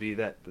 and this could be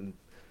that. And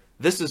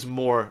this is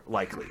more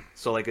likely.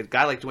 So a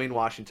guy like Dwayne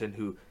Washington,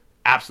 who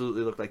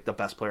absolutely looked like the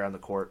best player on the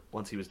court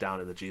once he was down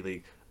in the G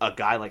League. A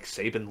guy like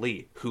Saban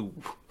Lee, who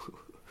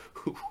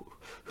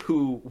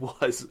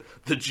was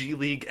the G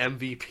League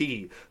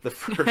MVP the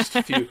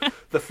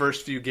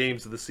first few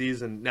games of the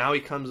season. Now he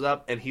comes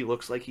up and he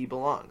looks like he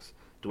belongs.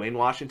 Dwayne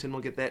Washington will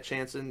get that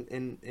chance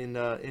in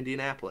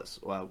Indianapolis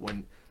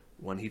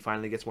when he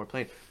finally gets more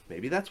playing.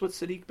 Maybe that's what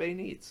Sadiq Bey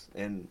needs.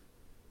 And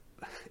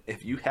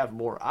if you have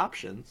more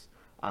options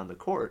on the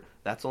court,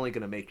 that's only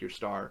going to make your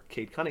star,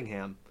 Cade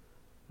Cunningham,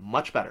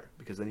 much better,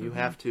 because then you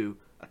have to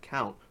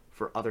account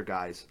for other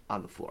guys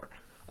on the floor.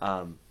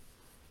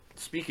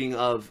 Speaking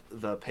of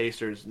the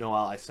Pacers,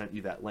 Noel, I sent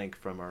you that link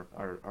from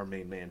our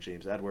main man,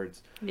 James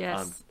Edwards.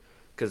 Yes.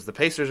 Because the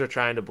Pacers are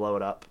trying to blow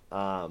it up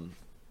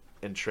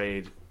and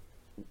trade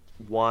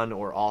one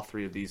or all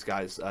three of these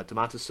guys.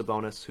 Domantas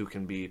Sabonis, who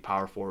can be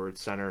power forward,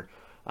 center.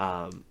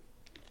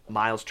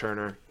 Miles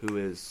Turner, who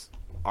is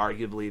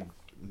arguably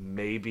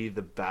maybe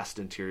the best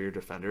interior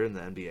defender in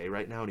the NBA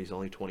right now, and he's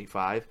only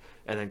 25.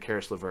 And then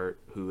Karis LeVert,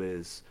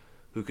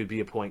 who could be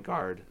a point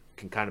guard,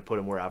 can kind of put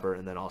him wherever,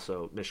 and then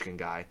also Michigan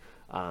guy.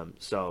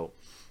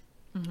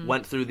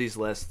 Went through these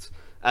lists.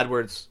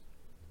 Edwards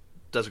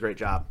does a great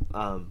job,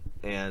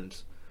 and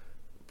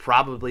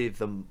probably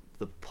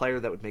the player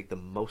that would make the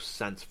most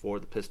sense for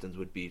the Pistons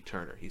would be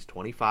Turner. He's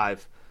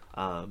 25.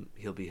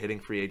 He'll be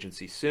hitting free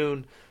agency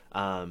soon,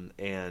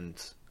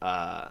 and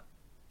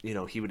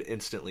he would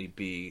instantly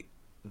be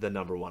the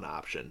number one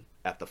option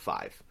at the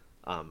 5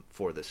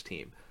 for this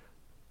team.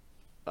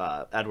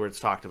 Edwards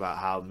talked about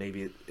how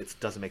maybe it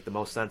doesn't make the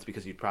most sense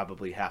because you'd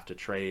probably have to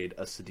trade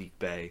a Sadiq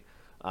Bey.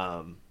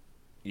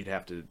 You'd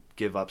have to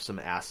give up some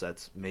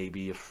assets,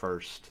 maybe a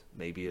first,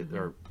 maybe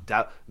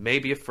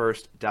a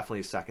first,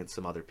 definitely a second,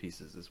 some other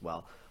pieces as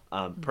well.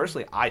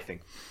 Personally, I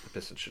think the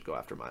Pistons should go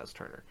after Miles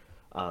Turner.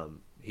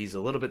 He's a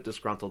little bit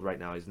disgruntled right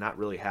now. He's not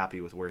really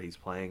happy with where he's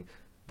playing.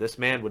 This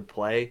man would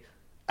play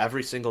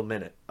every single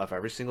minute of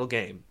every single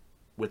game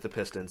with the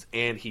Pistons,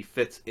 and he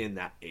fits in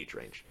that age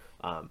range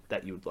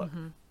that you would look.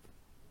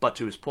 But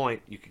to his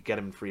point, you could get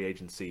him in free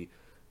agency.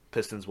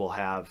 Pistons will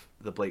have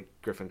the Blake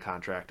Griffin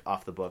contract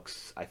off the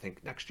books, I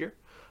think, next year.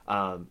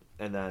 And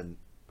then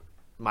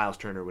Miles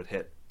Turner would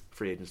hit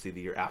free agency the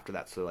year after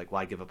that. So,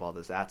 why give up all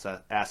this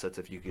assets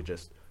if you could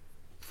just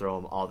throw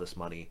him all this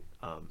money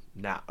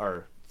now,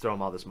 or throw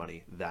him all this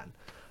money then?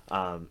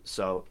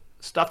 So,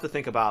 stuff to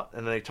think about.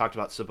 And then they talked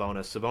about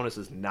Sabonis. Sabonis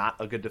is not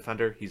a good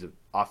defender. He's an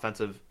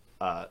offensive,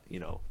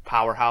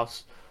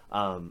 powerhouse,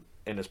 and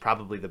is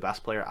probably the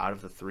best player out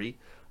of the 3.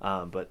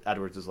 But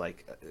Edwards is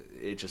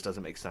it just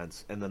doesn't make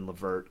sense. And then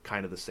LeVert,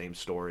 kind of the same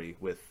story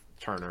with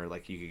Turner.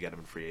 You could get him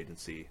in free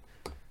agency.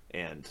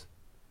 And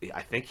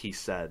I think he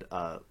said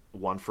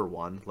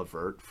 1-for-1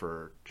 LeVert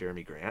for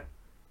Jeremy Grant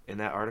in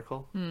that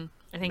article.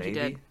 I think he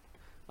did.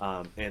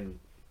 And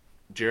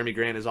Jeremy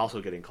Grant is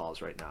also getting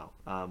calls right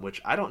now,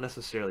 which I don't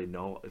necessarily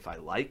know if I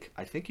like.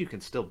 I think you can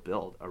still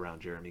build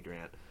around Jeremy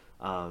Grant.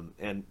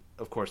 And,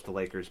 of course, the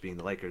Lakers being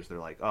the Lakers, they're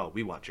like, oh,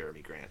 we want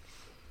Jeremy Grant.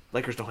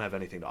 Lakers don't have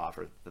anything to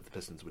offer that the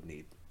Pistons would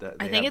need.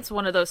 I think it's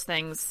one of those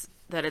things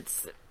that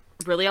it's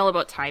really all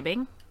about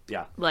timing.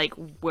 Yeah.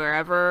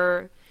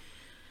 Wherever,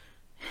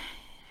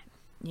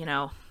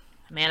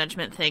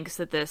 management thinks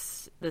that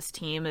this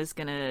team is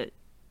going to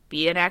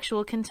be an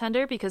actual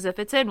contender, because if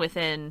it's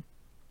within,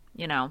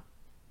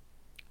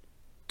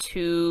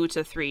 2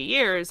 to 3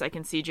 years, I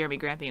can see Jeremy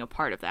Grant being a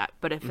part of that.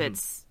 But if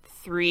it's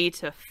 3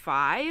 to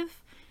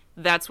 5,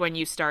 that's when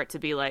you start to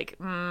be like,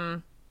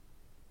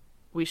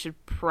 we should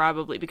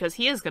probably, because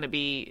he is going to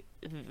be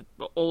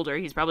older.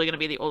 He's probably going to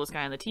be the oldest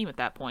guy on the team at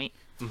that point.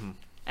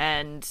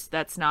 And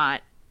that's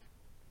not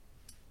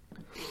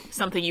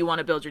something you want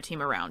to build your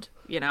team around.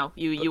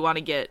 You want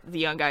to get the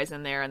young guys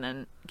in there and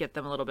then get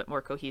them a little bit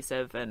more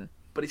cohesive.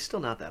 But he's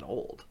still not that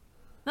old.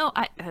 No,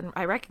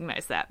 I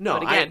recognize that. No,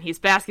 but again, he's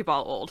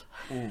basketball old.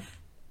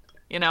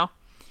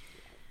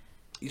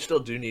 You still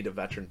do need a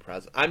veteran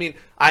presence. I mean,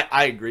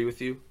 I agree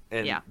with you,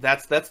 and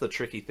that's the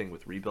tricky thing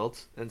with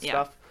rebuilds and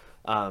stuff.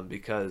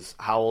 Because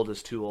how old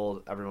is too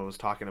old? Everyone was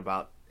talking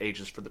about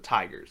ages for the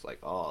Tigers,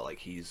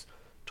 he's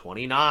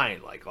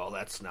 29,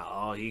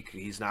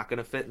 he's not going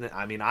to fit in it.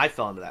 I mean, I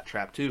fell into that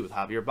trap too with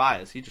Javier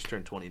Baez. He just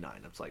turned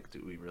 29. It's like,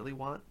 do we really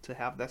want to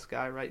have this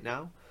guy right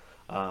now?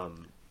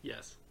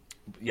 Yes.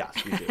 Yes,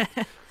 we do.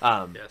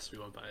 Yes, we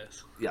want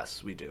Baez.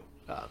 Yes, we do.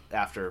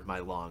 After my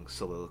long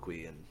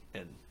soliloquy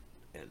and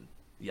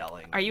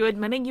yelling. Are you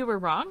admitting you were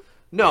wrong?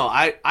 No,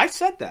 I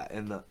said that,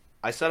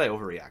 I said I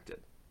overreacted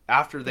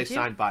after they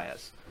signed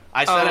Baez.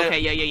 I said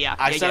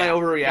I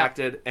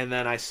overreacted, and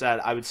then I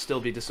said I would still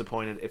be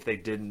disappointed if they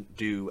didn't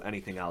do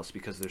anything else,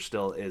 because there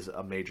still is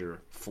a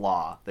major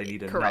flaw. They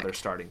need another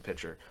starting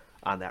pitcher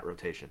on that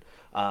rotation.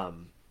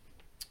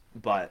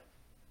 But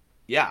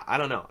yeah, I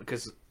don't know,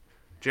 because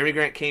Jeremy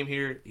Grant came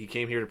here. He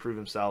came here to prove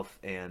himself,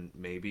 and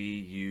maybe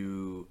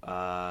you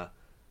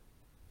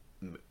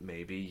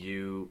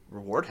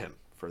reward him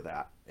for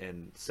that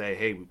and say,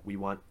 hey, we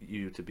want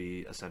you to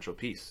be a central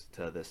piece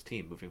to this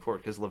team moving forward.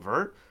 Because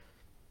LeVert,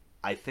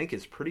 I think,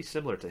 is pretty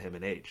similar to him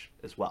in age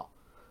as well.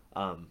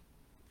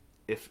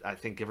 If I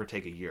think give or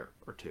take a year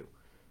or two.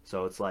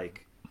 So it's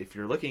like, if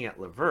you're looking at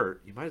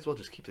LeVert, you might as well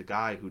just keep the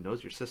guy who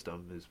knows your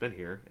system, who's been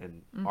here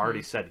and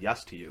already said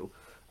yes to you.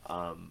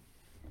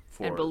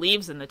 And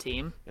believes in the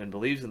team. And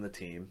believes in the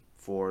team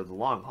for the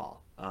long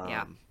haul.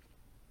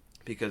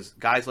 because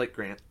guys like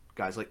Grant,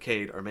 guys like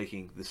Cade are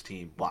making this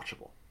team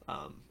watchable.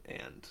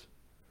 And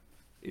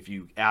if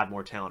you add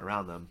more talent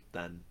around them,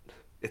 then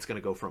it's going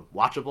to go from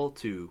watchable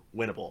to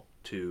winnable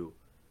to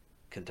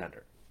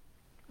contender.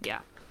 Yeah.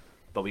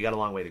 But we got a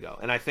long way to go.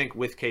 And I think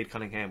with Cade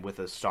Cunningham, with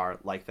a star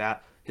like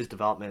that, his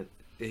development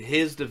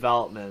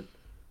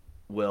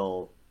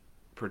will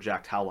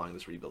project how long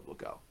this rebuild will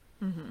go.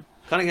 Mm-hmm.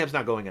 Cunningham's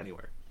not going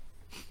anywhere.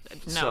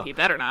 No, he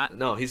better not.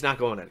 No, he's not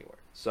going anywhere.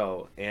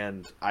 So,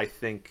 and I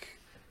don't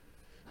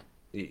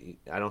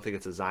think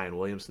it's a Zion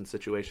Williamson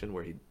situation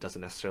where he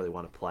doesn't necessarily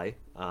want to play,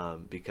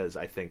 because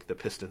I think the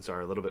Pistons are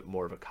a little bit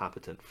more of a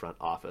competent front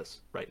office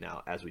right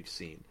now, as we've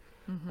seen.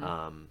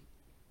 Mm-hmm.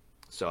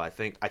 So I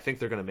think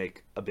they're going to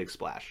make a big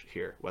splash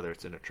here, whether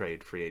it's in a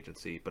trade, free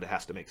agency, but it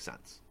has to make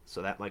sense.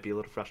 So that might be a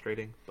little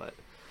frustrating, but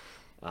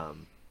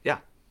yeah.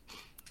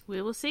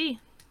 We will see.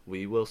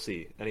 We will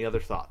see. Any other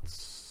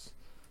thoughts?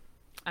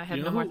 I have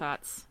no more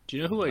thoughts. Do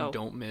you know who I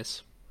don't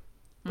miss?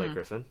 Blake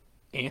Griffin?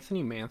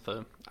 Anthony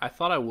Mantha. I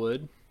thought I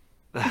would.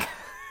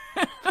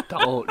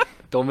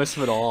 Don't miss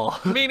him at all.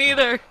 Me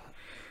neither.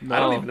 No. I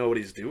don't even know what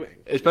he's doing.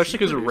 Especially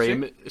because of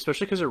Raymond.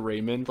 Especially because of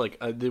Raymond. Like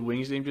the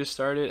Wings game just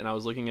started, and I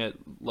was looking at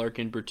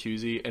Larkin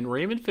Bertuzzi, and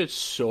Raymond fits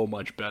so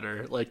much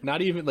better. Like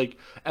not even like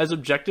as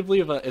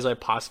objectively as I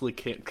possibly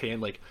can.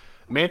 Like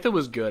Mantha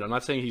was good. I'm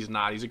not saying he's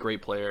not. He's a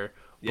great player,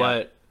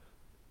 but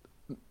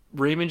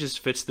Raymond just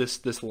fits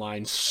this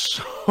line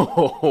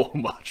so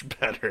much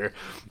better,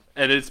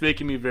 and it's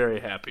making me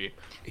very happy.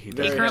 He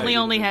currently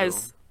only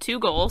has 2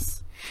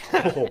 goals.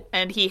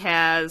 And he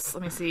has,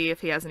 let me see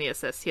if he has any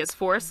assists. He has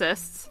 4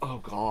 assists. Oh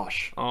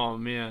gosh. Oh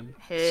man.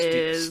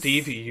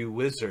 Stevie, you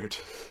wizard.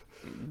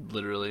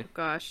 Literally.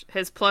 Gosh.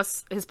 His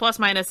plus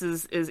minus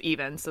is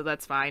even, so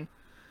that's fine.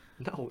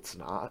 No, it's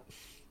not.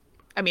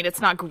 I mean, it's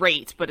not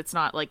great, but it's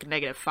not like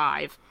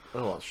 -5.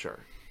 Oh well, sure.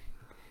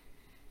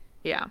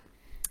 Yeah.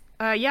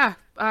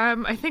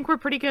 I think we're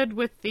pretty good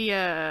with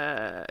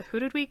the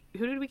who did we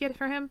get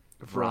for him?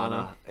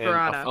 Vrana.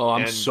 Vrana. Oh,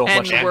 I'm so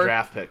much and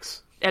draft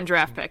picks. And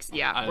draft picks.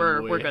 Yeah,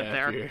 we're good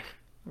happier.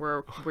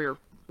 there.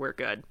 We're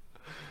good.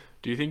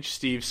 Do you think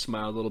Steve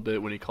smiled a little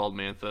bit when he called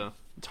Mantha?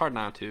 It's hard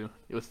not to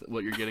with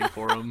what you're getting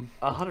for him.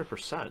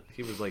 100%.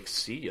 He was like,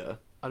 "See ya."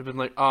 I'd have been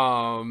like,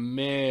 "Oh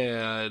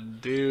man,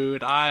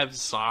 dude, I'm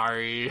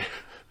sorry."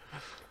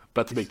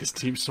 About to make this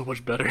team so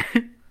much better.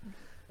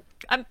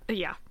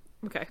 Yeah.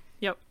 Okay.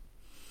 Yep.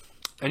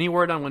 Any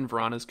word on when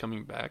Vrana's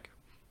coming back?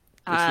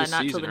 Not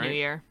season, till the right? new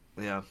year.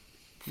 Yeah.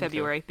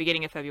 February,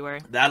 beginning of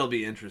February. That'll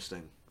be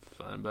interesting.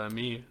 Fine by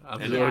me.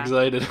 I'm And so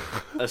excited.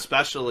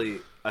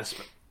 Especially,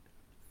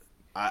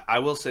 I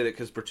will say that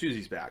because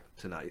Bertuzzi's back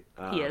tonight.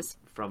 He is.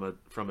 From a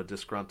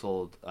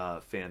disgruntled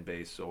fan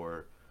base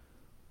or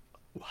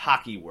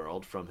hockey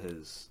world, from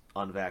his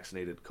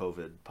unvaccinated,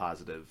 COVID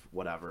positive,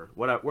 whatever.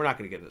 We're not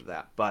going to get into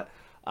that, but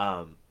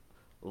a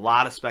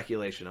lot of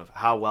speculation of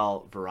how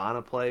well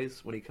Vrana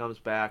plays when he comes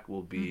back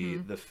will be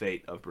the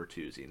fate of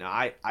Bertuzzi. Now,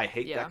 I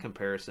hate that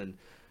comparison,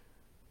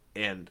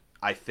 and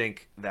I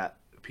think that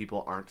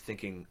people aren't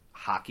thinking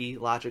hockey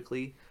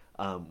logically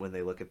when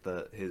they look at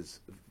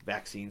his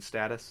vaccine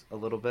status a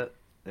little bit,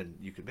 and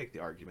you could make the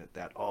argument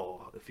that,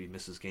 if he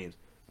misses games.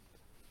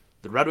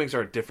 The Red Wings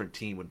are a different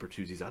team when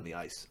Bertuzzi's on the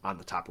ice, on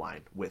the top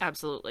line with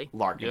absolutely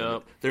Larkin.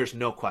 Yep. There's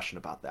no question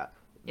about that.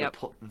 Yep.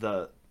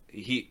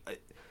 He,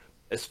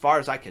 as far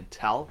as I can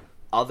tell,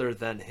 other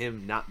than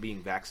him not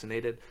being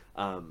vaccinated,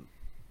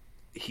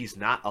 he's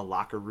not a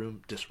locker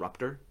room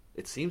disruptor.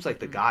 It seems like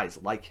the guys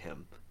like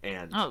him.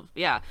 And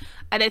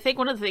and I think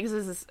one of the things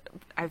is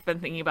I've been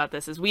thinking about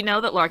this is we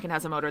know that Larkin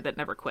has a motor that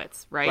never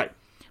quits, right?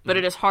 But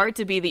it is hard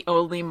to be the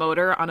only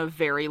motor on a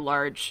very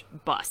large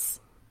bus.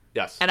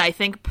 Yes. And I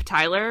think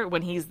Tyler,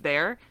 when he's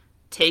there,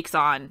 takes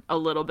on a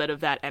little bit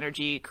of that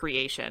energy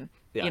creation.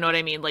 Yeah. You know what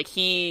I mean? Like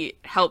he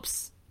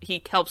helps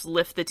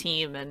lift the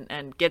team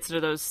and gets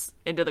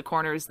into the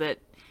corners that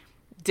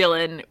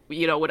Dylan,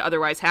 would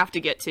otherwise have to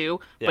get to,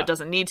 but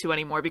doesn't need to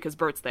anymore because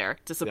Bert's there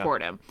to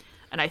support him.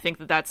 And I think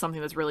that that's something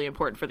that's really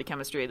important for the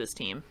chemistry of this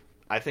team.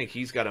 I think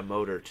he's got a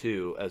motor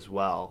too as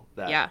well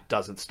that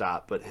doesn't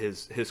stop, but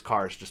his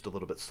car is just a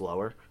little bit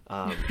slower,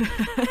 a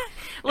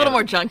little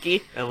more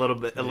junky, a little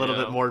bit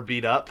more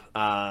beat up.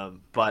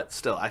 But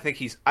still, I think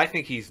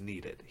he's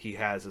needed. He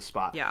has a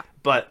spot. Yeah.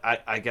 But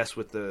I guess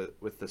with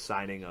the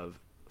signing of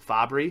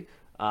Fabry,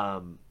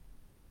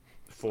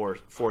 for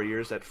 4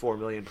 years at $4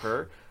 million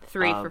per.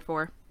 3 for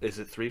 4. Is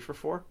it 3 for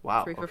 4?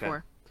 Wow. 3 for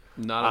 4.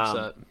 Not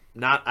upset.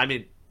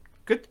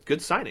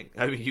 Good signing.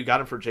 I mean, you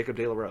got him for Jacob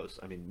De La Rose.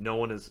 I mean, no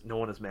one is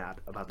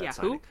mad about that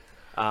signing.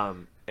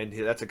 And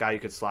that's a guy you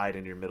could slide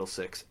in your middle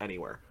six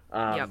anywhere.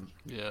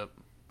 Yep.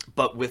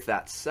 But with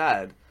that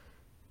said,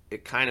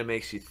 it kind of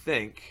makes you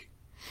think,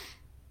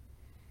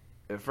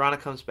 if Vrana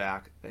comes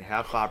back, they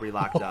have Fabry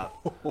locked up,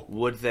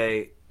 would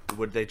they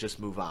just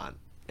move on?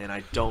 And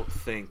I don't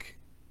think.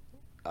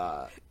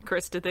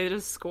 Chris, did they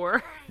just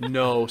score?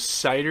 No,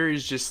 Sider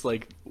is just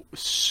like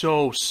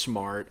so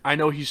smart. I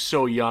know he's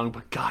so young,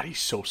 but God, he's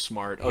so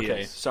smart.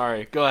 Okay,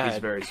 sorry, go ahead.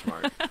 He's very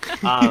smart.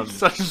 He's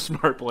such a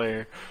smart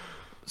player.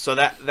 So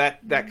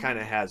that kind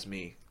of has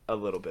me a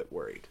little bit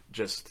worried.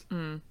 Just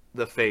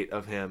the fate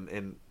of him,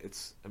 and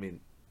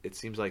it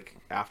seems like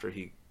after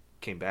he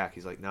came back,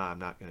 he's like, "Nah, I'm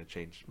not going to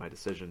change my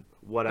decision,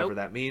 whatever Nope,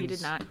 that means." He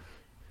did not.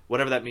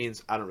 Whatever that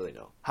means, I don't really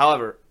know.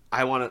 However,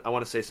 I want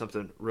to say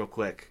something real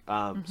quick.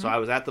 So I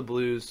was at the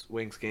Blues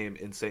Wings game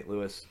in St.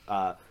 Louis.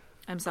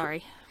 I'm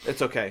sorry.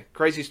 It's okay.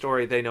 Crazy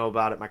story. They know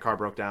about it. My car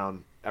broke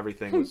down.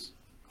 Everything was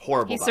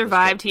horrible. He about this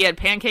survived. trip. He had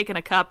pancake in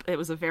a cup. It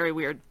was a very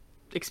weird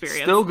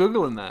experience. Still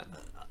Googling that.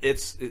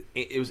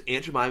 It was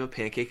Aunt Jemima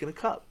pancake in a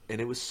cup, and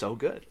it was so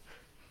good.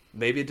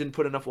 Maybe it didn't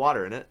put enough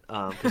water in it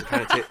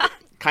because it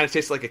kind of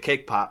tastes like a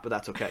cake pop, but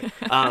that's okay.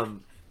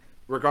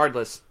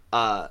 Regardless,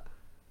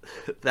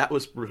 that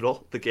was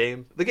brutal. The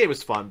game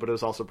was fun, but it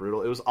was also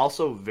brutal. It was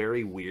also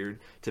very weird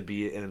to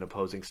be in an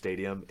opposing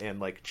stadium and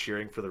like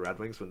cheering for the Red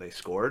Wings when they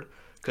scored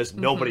because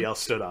nobody else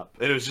stood up,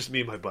 and it was just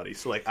me and my buddy.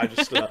 So like I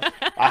just stood up,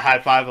 I high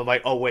five. I'm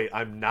like, oh wait,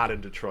 I'm not in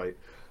Detroit.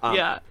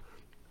 Yeah.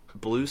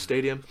 Blues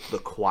Stadium, the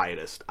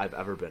quietest I've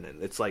ever been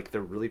in. It's like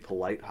they're really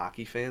polite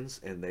hockey fans,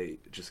 and they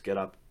just get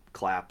up,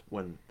 clap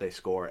when they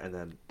score, and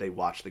then they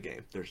watch the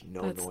game. There's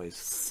no That's noise.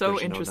 so There's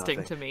no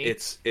interesting nothing. to me.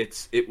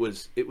 It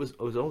was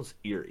almost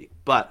eerie.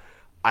 But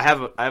I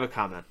have a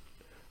comment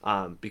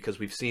because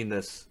we've seen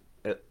this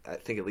I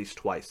think at least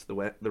twice. The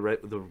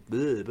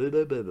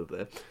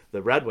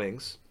Red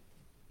Wings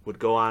would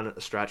go on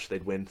a stretch.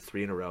 They'd win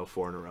 3 in a row,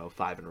 4 in a row,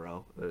 5 in a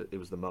row. It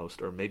was the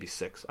most, or maybe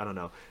 6. I don't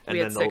know. And We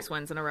had then 6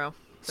 wins in a row.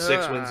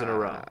 6 wins in a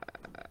row.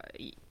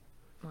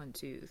 1,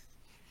 2,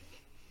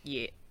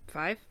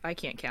 5? I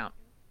can't count.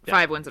 Yeah.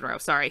 5 wins in a row.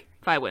 Sorry.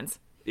 5 wins.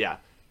 Yeah.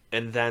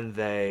 And then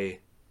they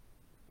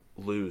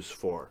lose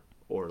 4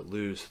 or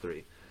lose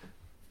 3.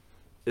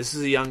 This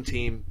is a young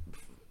team.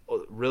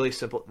 Really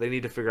simple. They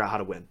need to figure out how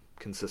to win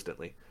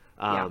consistently.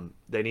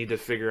 They need to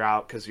figure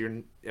out, because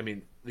the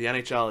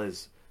NHL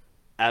is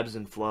ebbs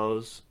and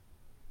flows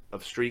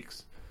of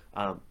streaks,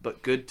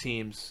 but good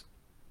teams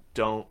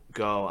don't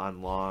go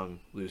on long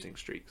losing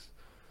streaks.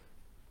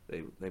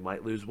 They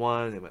might lose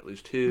 1, they might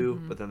lose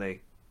 2, but then they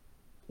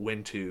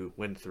win 2,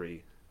 win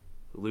 3,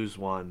 lose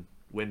 1,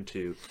 win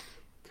 2.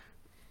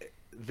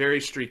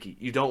 Very streaky.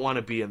 You don't want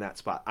to be in that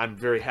spot. I'm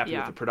very happy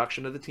with the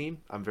production of the team.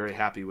 I'm very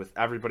happy with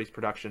everybody's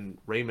production.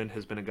 Raymond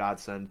has been a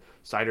godsend.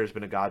 Seider has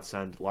been a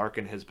godsend.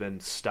 Larkin has been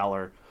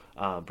stellar.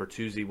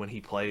 Bertuzzi, when he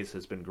plays,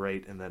 has been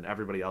great. And then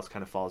everybody else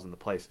kind of falls into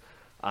place.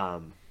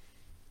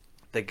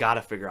 They got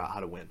to figure out how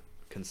to win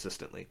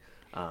consistently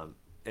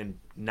and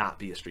not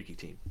be a streaky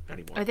team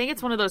anymore. I think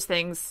it's one of those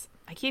things.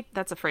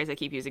 That's a phrase I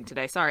keep using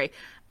today. Sorry.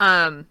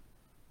 But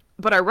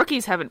our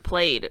rookies haven't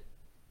played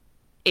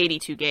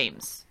 82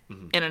 games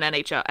in an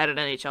NHL at an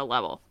NHL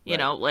level. You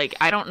know, like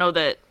I don't know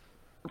that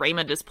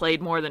Raymond has played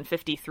more than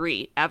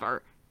 53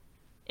 ever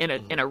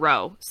in a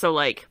row. So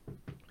like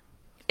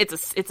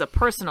it's a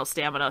personal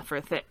stamina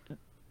thing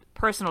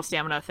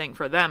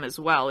for them as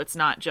well. It's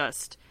not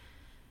just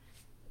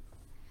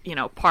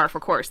par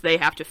for course. They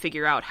have to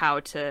figure out how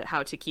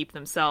to keep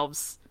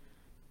themselves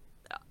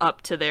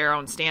up to their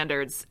own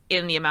standards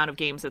in the amount of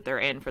games that they're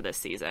in for this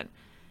season.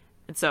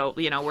 And so,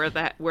 we're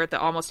at the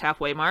almost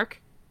halfway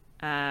mark.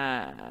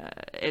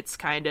 It's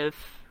kind of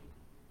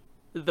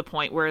the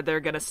point where they're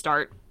going to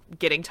start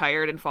getting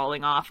tired and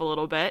falling off a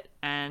little bit.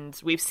 And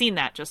we've seen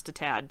that just a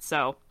tad.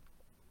 So,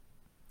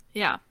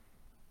 yeah.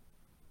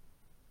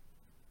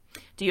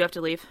 Do you have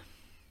to leave?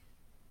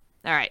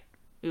 All right.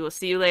 We will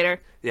see you later.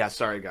 Yeah,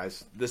 sorry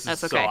guys. This is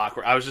That's so okay.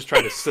 awkward. I was just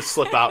trying to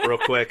slip out real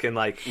quick and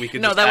like we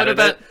could No, just that would have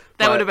edit been it,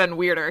 that but would have been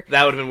weirder.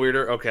 That would have been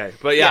weirder. Okay.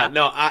 But yeah, Yeah.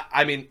 no,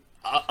 I mean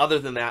other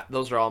than that,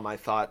 those are all my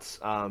thoughts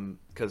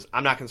cuz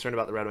I'm not concerned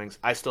about the Red Wings.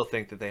 I still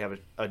think that they have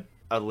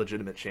a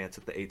legitimate chance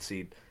at the 8th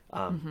seed.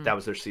 That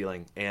was their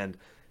ceiling, and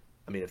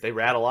I mean if they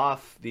rattle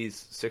off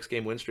these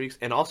 6-game win streaks,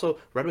 and also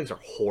Red Wings are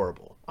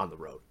horrible on the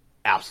road.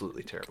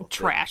 Absolutely terrible.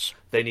 Trash.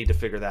 They need to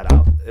figure that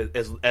out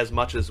as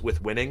much as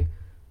with winning.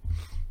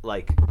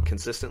 Like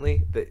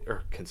consistently,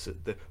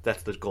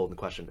 that's the golden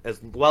question.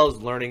 As well as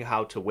learning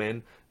how to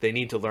win, they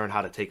need to learn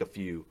how to take a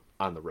few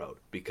on the road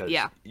because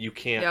you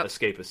can't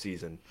escape a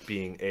season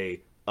being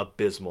a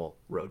abysmal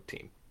road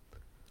team.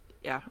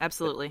 Yeah,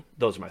 absolutely.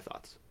 Those are my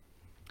thoughts.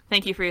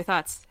 Thank you for your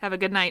thoughts. Have a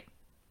good night.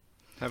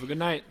 Have a good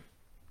night.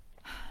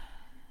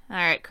 All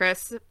right,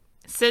 Chris.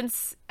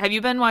 Have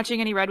you been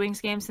watching any Red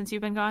Wings games since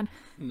you've been gone?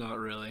 Not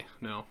really.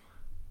 No.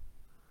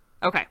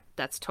 Okay,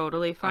 that's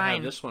totally fine. I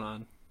have this one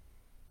on.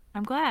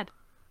 I'm glad.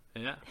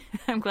 Yeah.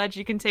 I'm glad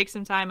you can take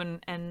some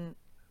time and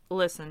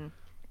listen.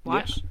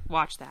 Watch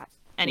that.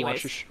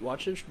 Anyways,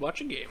 watch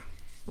a game.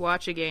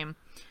 Watch a game.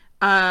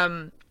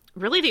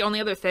 Really the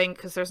only other thing,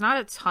 because there's not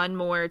a ton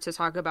more to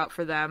talk about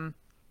for them.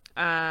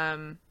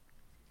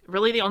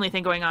 Really the only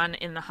thing going on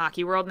in the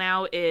hockey world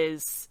now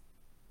is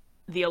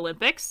the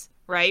Olympics,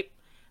 right?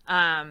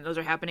 Those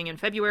are happening in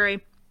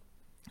February.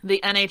 The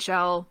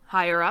NHL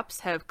higher-ups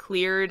have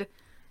cleared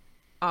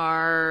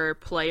our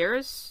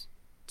players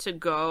to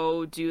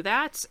go do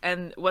that.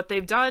 And what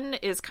they've done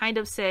is kind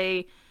of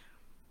say,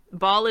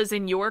 ball is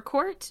in your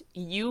court.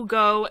 You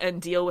go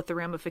and deal with the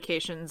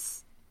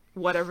ramifications,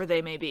 whatever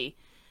they may be.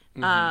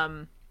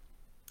 And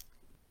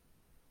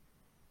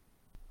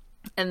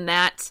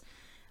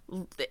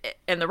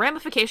the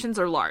ramifications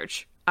are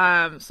large.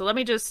 So let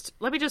me just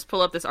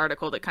pull up this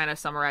article that kind of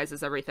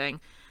summarizes everything.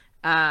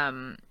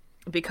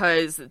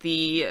 Because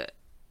the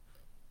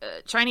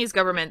Chinese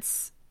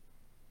government's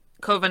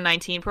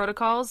COVID-19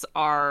 protocols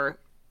are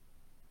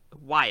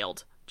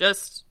wild.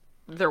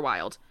 They're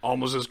wild.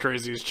 Almost as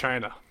crazy as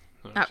China.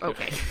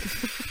 Okay.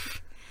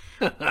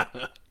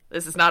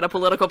 This is not a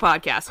political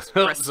podcast.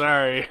 Oh,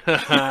 sorry.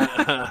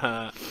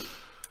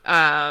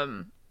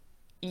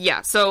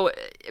 Yeah, so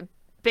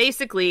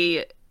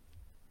basically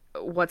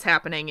what's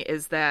happening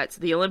is that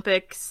the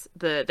Olympics,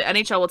 the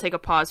NHL will take a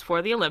pause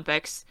for the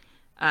Olympics.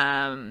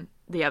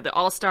 They have the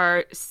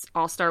All-Star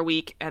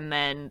week, and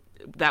then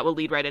that will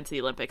lead right into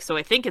the Olympics. So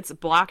I think it's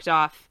blocked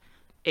off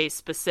a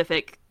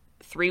specific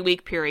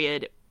 3-week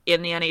period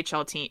in the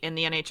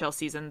NHL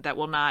season that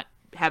will not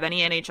have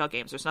any NHL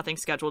games. There's nothing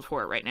scheduled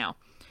for it right now.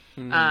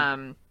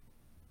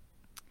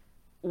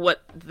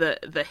 What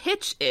the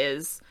hitch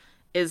is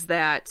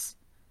that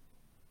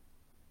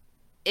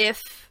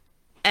if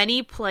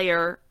any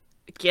player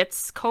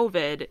gets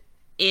COVID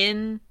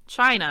in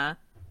China,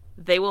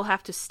 they will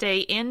have to stay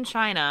in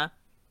China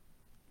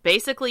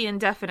basically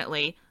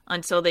indefinitely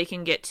until they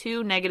can get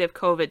 2 negative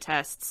COVID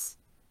tests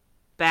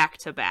back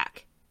to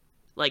back,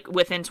 like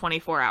within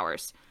 24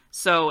 hours.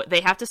 So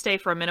they have to stay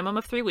for a minimum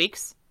of 3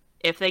 weeks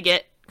if they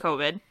get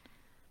COVID.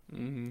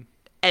 And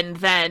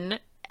then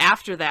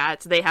after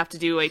that, they have to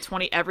do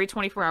every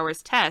 24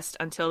 hours test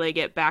until they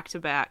get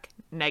back-to-back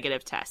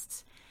negative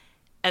tests.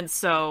 And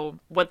so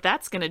what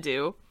that's going to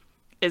do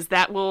is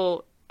that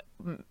will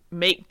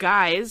make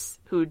guys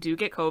who do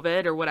get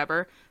COVID or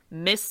whatever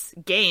miss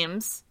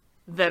games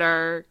that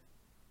are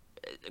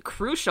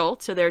crucial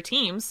to their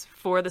teams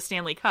for the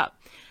Stanley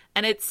Cup.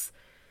 And it's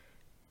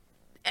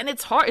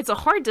hard. It's a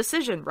hard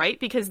decision, right?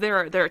 Because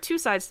there are two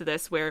sides to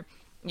this where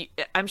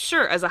I'm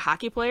sure as a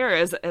hockey player,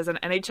 as an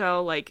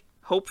NHL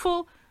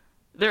hopeful,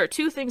 there are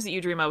 2 things that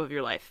you dream of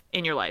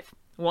in your life.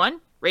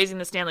 1, raising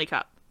the Stanley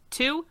Cup.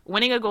 2,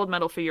 winning a gold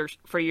medal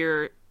for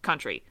your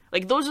country.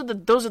 Those are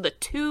the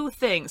 2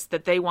 things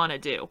that they want to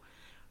do.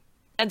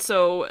 And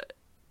so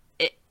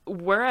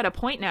we're at a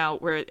point now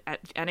where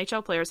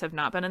NHL players have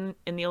not been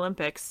in the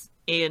Olympics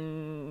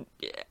in,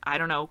 I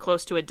don't know,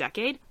 close to a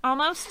decade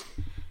almost.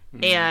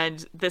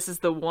 And this is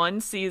the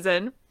one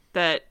season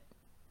that,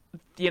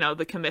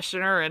 the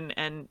commissioner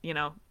and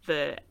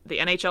the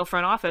NHL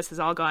front office has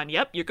all gone,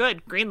 yep, you're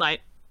good, green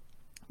light.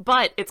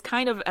 But it's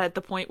kind of at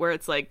the point where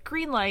it's like,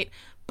 green light,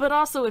 but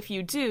also if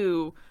you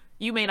do,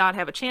 you may not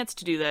have a chance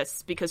to do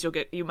this because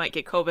you might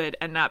get COVID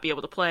and not be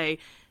able to play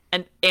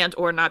and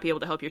or not be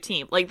able to help your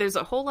team. There's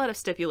a whole lot of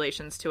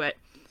stipulations to it.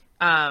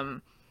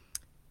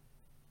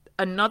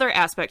 Another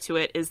aspect to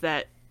it is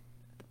that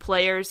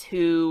players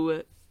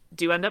who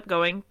do end up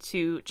going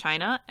to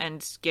China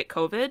and get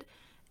COVID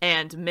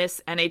and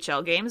miss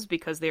NHL games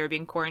because they are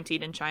being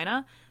quarantined in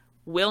China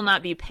will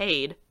not be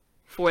paid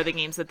for the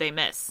games that they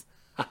miss.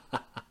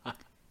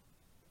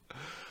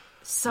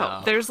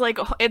 So there's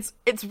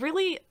it's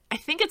really, I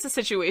think it's a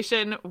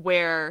situation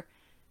where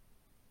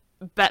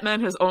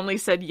Bettman has only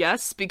said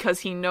yes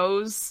because he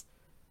knows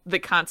the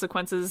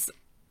consequences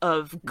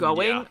of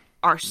going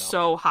are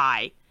so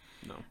high.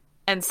 No.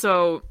 And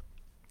so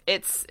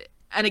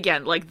and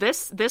again,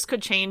 this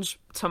could change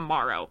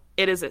tomorrow.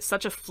 It is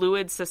such a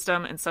fluid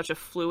system and such a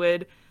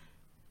fluid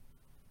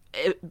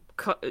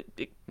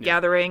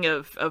gathering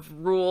of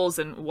rules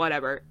and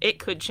whatever. It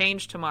could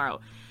change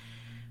tomorrow.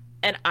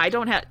 And I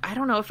don't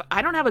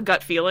have a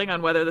gut feeling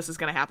on whether this is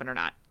going to happen or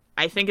not.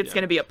 I think it's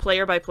going to be a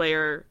player by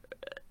player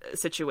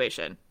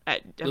situation.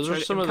 Those are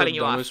some of the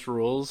dumbest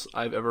rules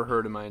I've ever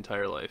heard in my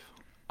entire life.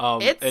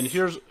 And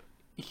here's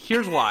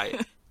why.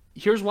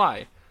 Here's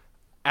why.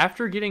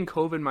 After getting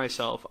COVID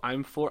myself,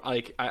 I'm forced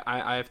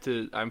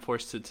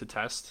to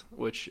test,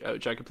 which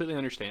I completely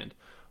understand.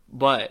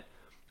 But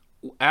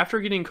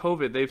after getting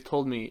COVID, they've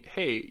told me,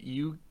 hey,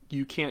 you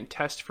can't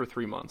test for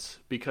 3 months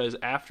because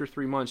after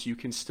 3 months, you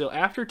can still,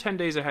 after 10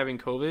 days of having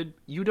COVID,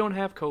 you don't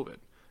have COVID.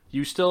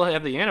 You still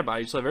have the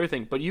antibodies, you still have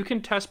everything, but you can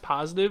test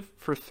positive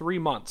for 3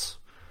 months.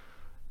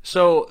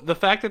 So the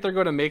fact that they're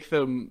going to make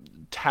them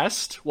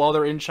test while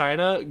they're in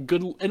China,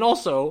 good, and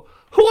also,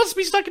 who wants to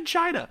be stuck in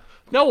China?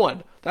 No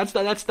one. That's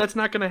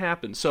not going to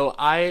happen. So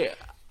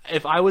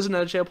if I was an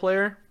NHL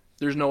player,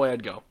 there's no way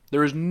I'd go.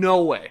 There is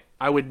no way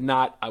I would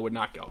not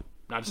go.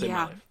 Not to save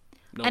my life.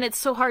 No. And it's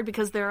so hard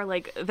because there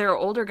are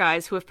older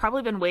guys who have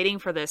probably been waiting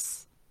for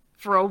this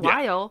for a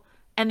while,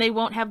 and they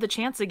won't have the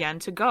chance again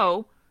to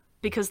go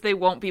because they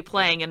won't be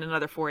playing in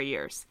another 4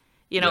 years.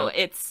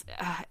 It's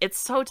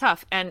so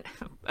tough. And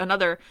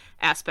another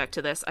aspect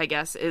to this, I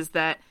guess, is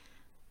that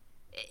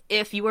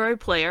if you are a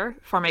player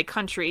from a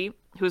country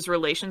whose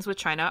relations with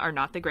China are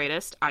not the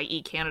greatest,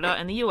 i.e. Canada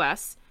and the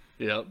U.S.,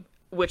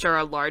 which are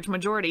a large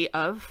majority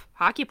of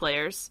hockey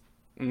players,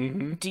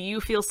 do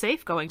you feel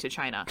safe going to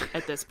China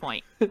at this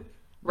point?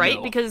 Right?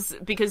 No. Because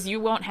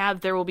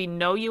there will be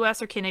no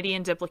U.S. or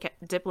Canadian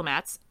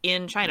diplomats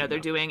in China. They're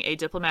doing a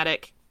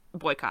diplomatic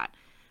boycott.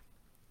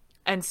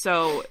 And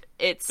so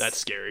That's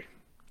scary.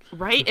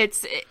 right.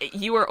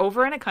 You are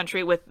over in a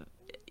country with,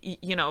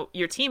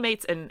 your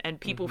teammates and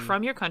people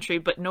from your country,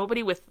 but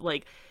nobody with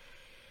like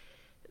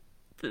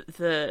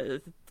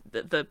the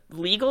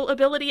legal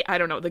ability, I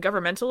don't know, the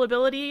governmental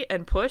ability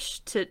and push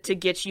to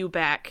get you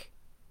back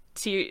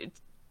to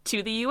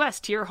the US,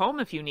 to your home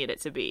if you need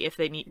it to be, if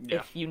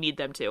you need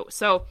them to.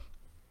 So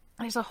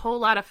there's a whole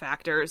lot of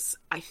factors.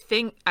 I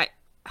think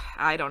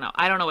I don't know.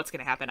 I don't know what's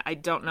going to happen. I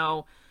don't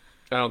know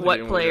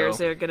what players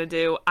are going to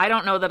do. I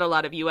don't know that a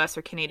lot of US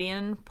or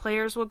Canadian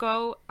players will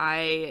go.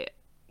 I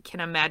can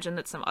imagine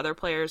that some other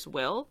players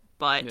will,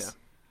 but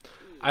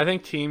I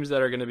think teams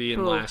that are going to be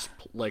in last,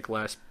 like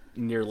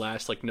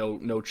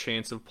no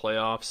chance of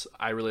playoffs,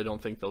 I really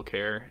don't think they'll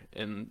care.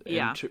 And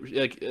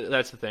like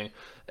that's the thing.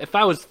 If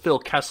I was Phil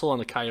Kessel on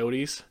the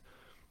Coyotes,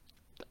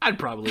 I'd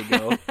probably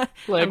go.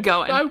 Like, I'm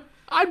going.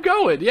 I'm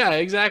going. Yeah,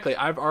 exactly.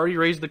 I've already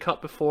raised the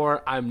cup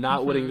before. I'm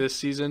not winning this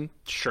season.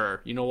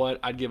 Sure. You know what?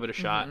 I'd give it a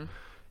shot.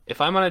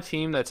 If I'm on a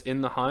team that's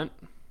in the hunt,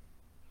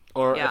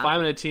 or if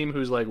I'm in a team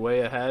who's like way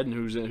ahead and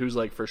who's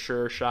like for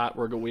sure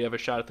we have a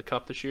shot at the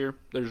cup this year,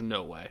 there's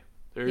no way.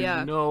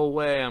 There's no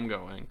way I'm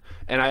going.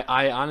 And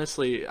I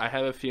honestly, I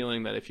have a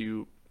feeling that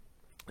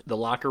the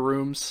locker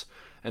rooms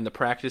and the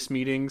practice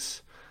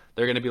meetings,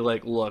 they're going to be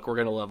like, look, we're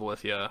going to level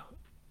with you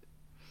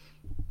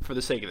for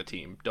the sake of the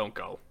team. Don't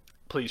go.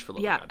 Please, for the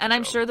love of God, and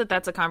I'm sure that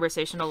that's a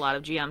conversation a lot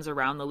of GMs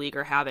around the league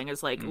are having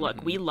is like,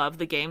 look, we love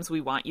the games.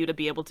 We want you to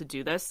be able to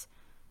do this.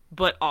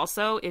 But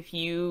also, if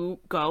you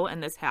go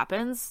and this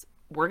happens,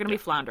 we're going to be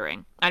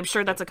floundering. I'm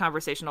sure that's a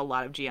conversation a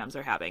lot of GMs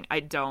are having.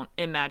 I don't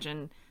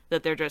imagine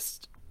that they're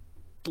just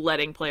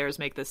letting players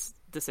make this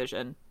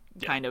decision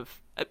kind of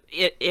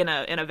in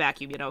a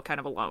vacuum, kind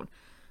of alone.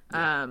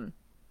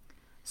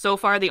 So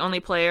far, the only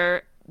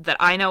player that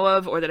I know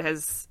of or that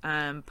has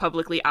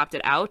publicly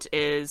opted out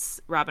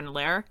is Robin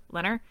Lehner,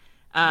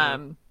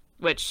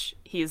 which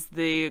he's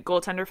the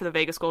goaltender for the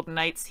Vegas Golden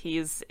Knights.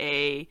 He's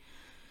a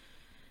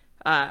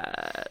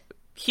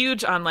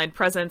huge online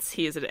presence.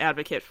 He is an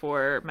advocate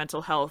for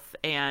mental health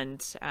and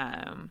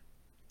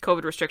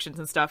COVID restrictions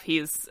and stuff.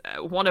 He's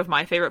one of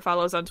my favorite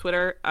follows on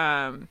Twitter.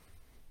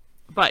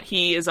 But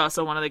he is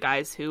also one of the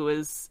guys who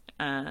has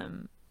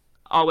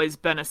always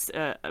been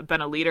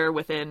a leader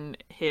within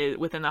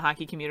the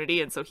hockey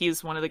community, and so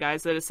he's one of the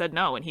guys that has said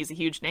no, and he's a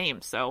huge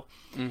name. So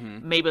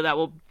maybe that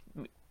will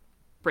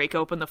break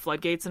open the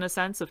floodgates in a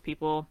sense of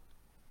people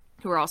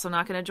who are also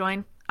not going to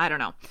join. I don't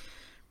know,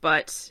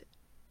 but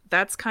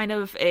that's kind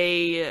of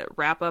a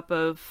wrap up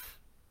of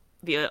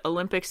the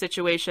Olympic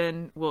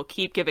situation. We'll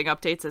keep giving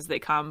updates as they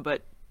come,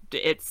 but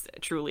it's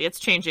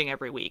changing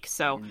every week.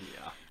 So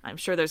I'm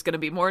sure there's going to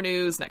be more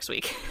news next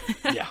week.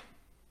 Yeah,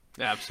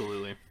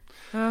 absolutely.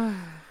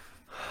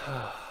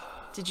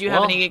 Did you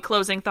have any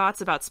closing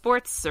thoughts about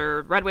sports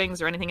or Red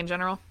Wings or anything in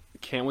general?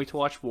 Can't wait to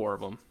watch more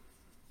of them.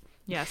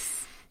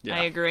 Yes,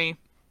 I agree.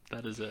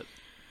 That is it.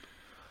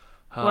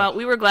 Well,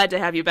 we were glad to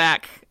have you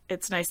back.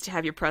 It's nice to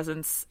have your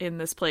presence in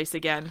this place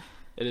again.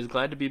 It is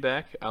glad to be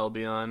back. I'll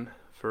be on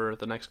for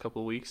the next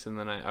couple of weeks, and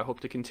then I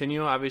hope to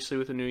continue, obviously,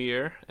 with the new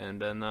year, and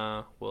then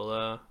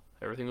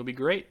everything will be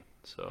great.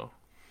 So,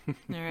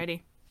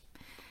 alrighty.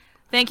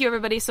 Thank you,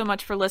 everybody, so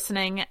much for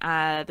listening.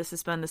 This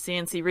has been the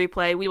CNC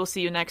Replay. We will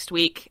see you next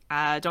week.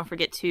 Don't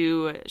forget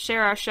to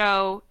share our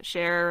show,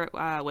 share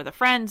with a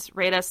friend,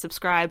 rate us,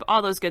 subscribe,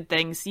 all those good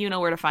things. You know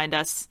where to find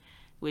us.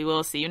 We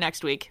will see you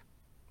next week.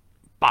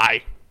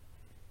 Bye.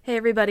 Hey,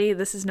 everybody,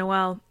 this is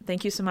Noelle.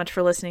 Thank you so much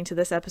for listening to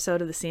this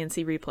episode of the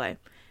CNC Replay.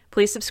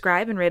 Please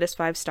subscribe and rate us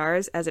 5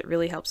 stars, as it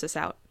really helps us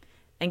out.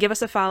 And give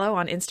us a follow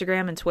on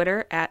Instagram and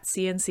Twitter at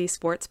CNC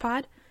Sports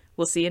Pod.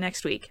 We'll see you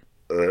next week.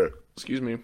 Excuse me.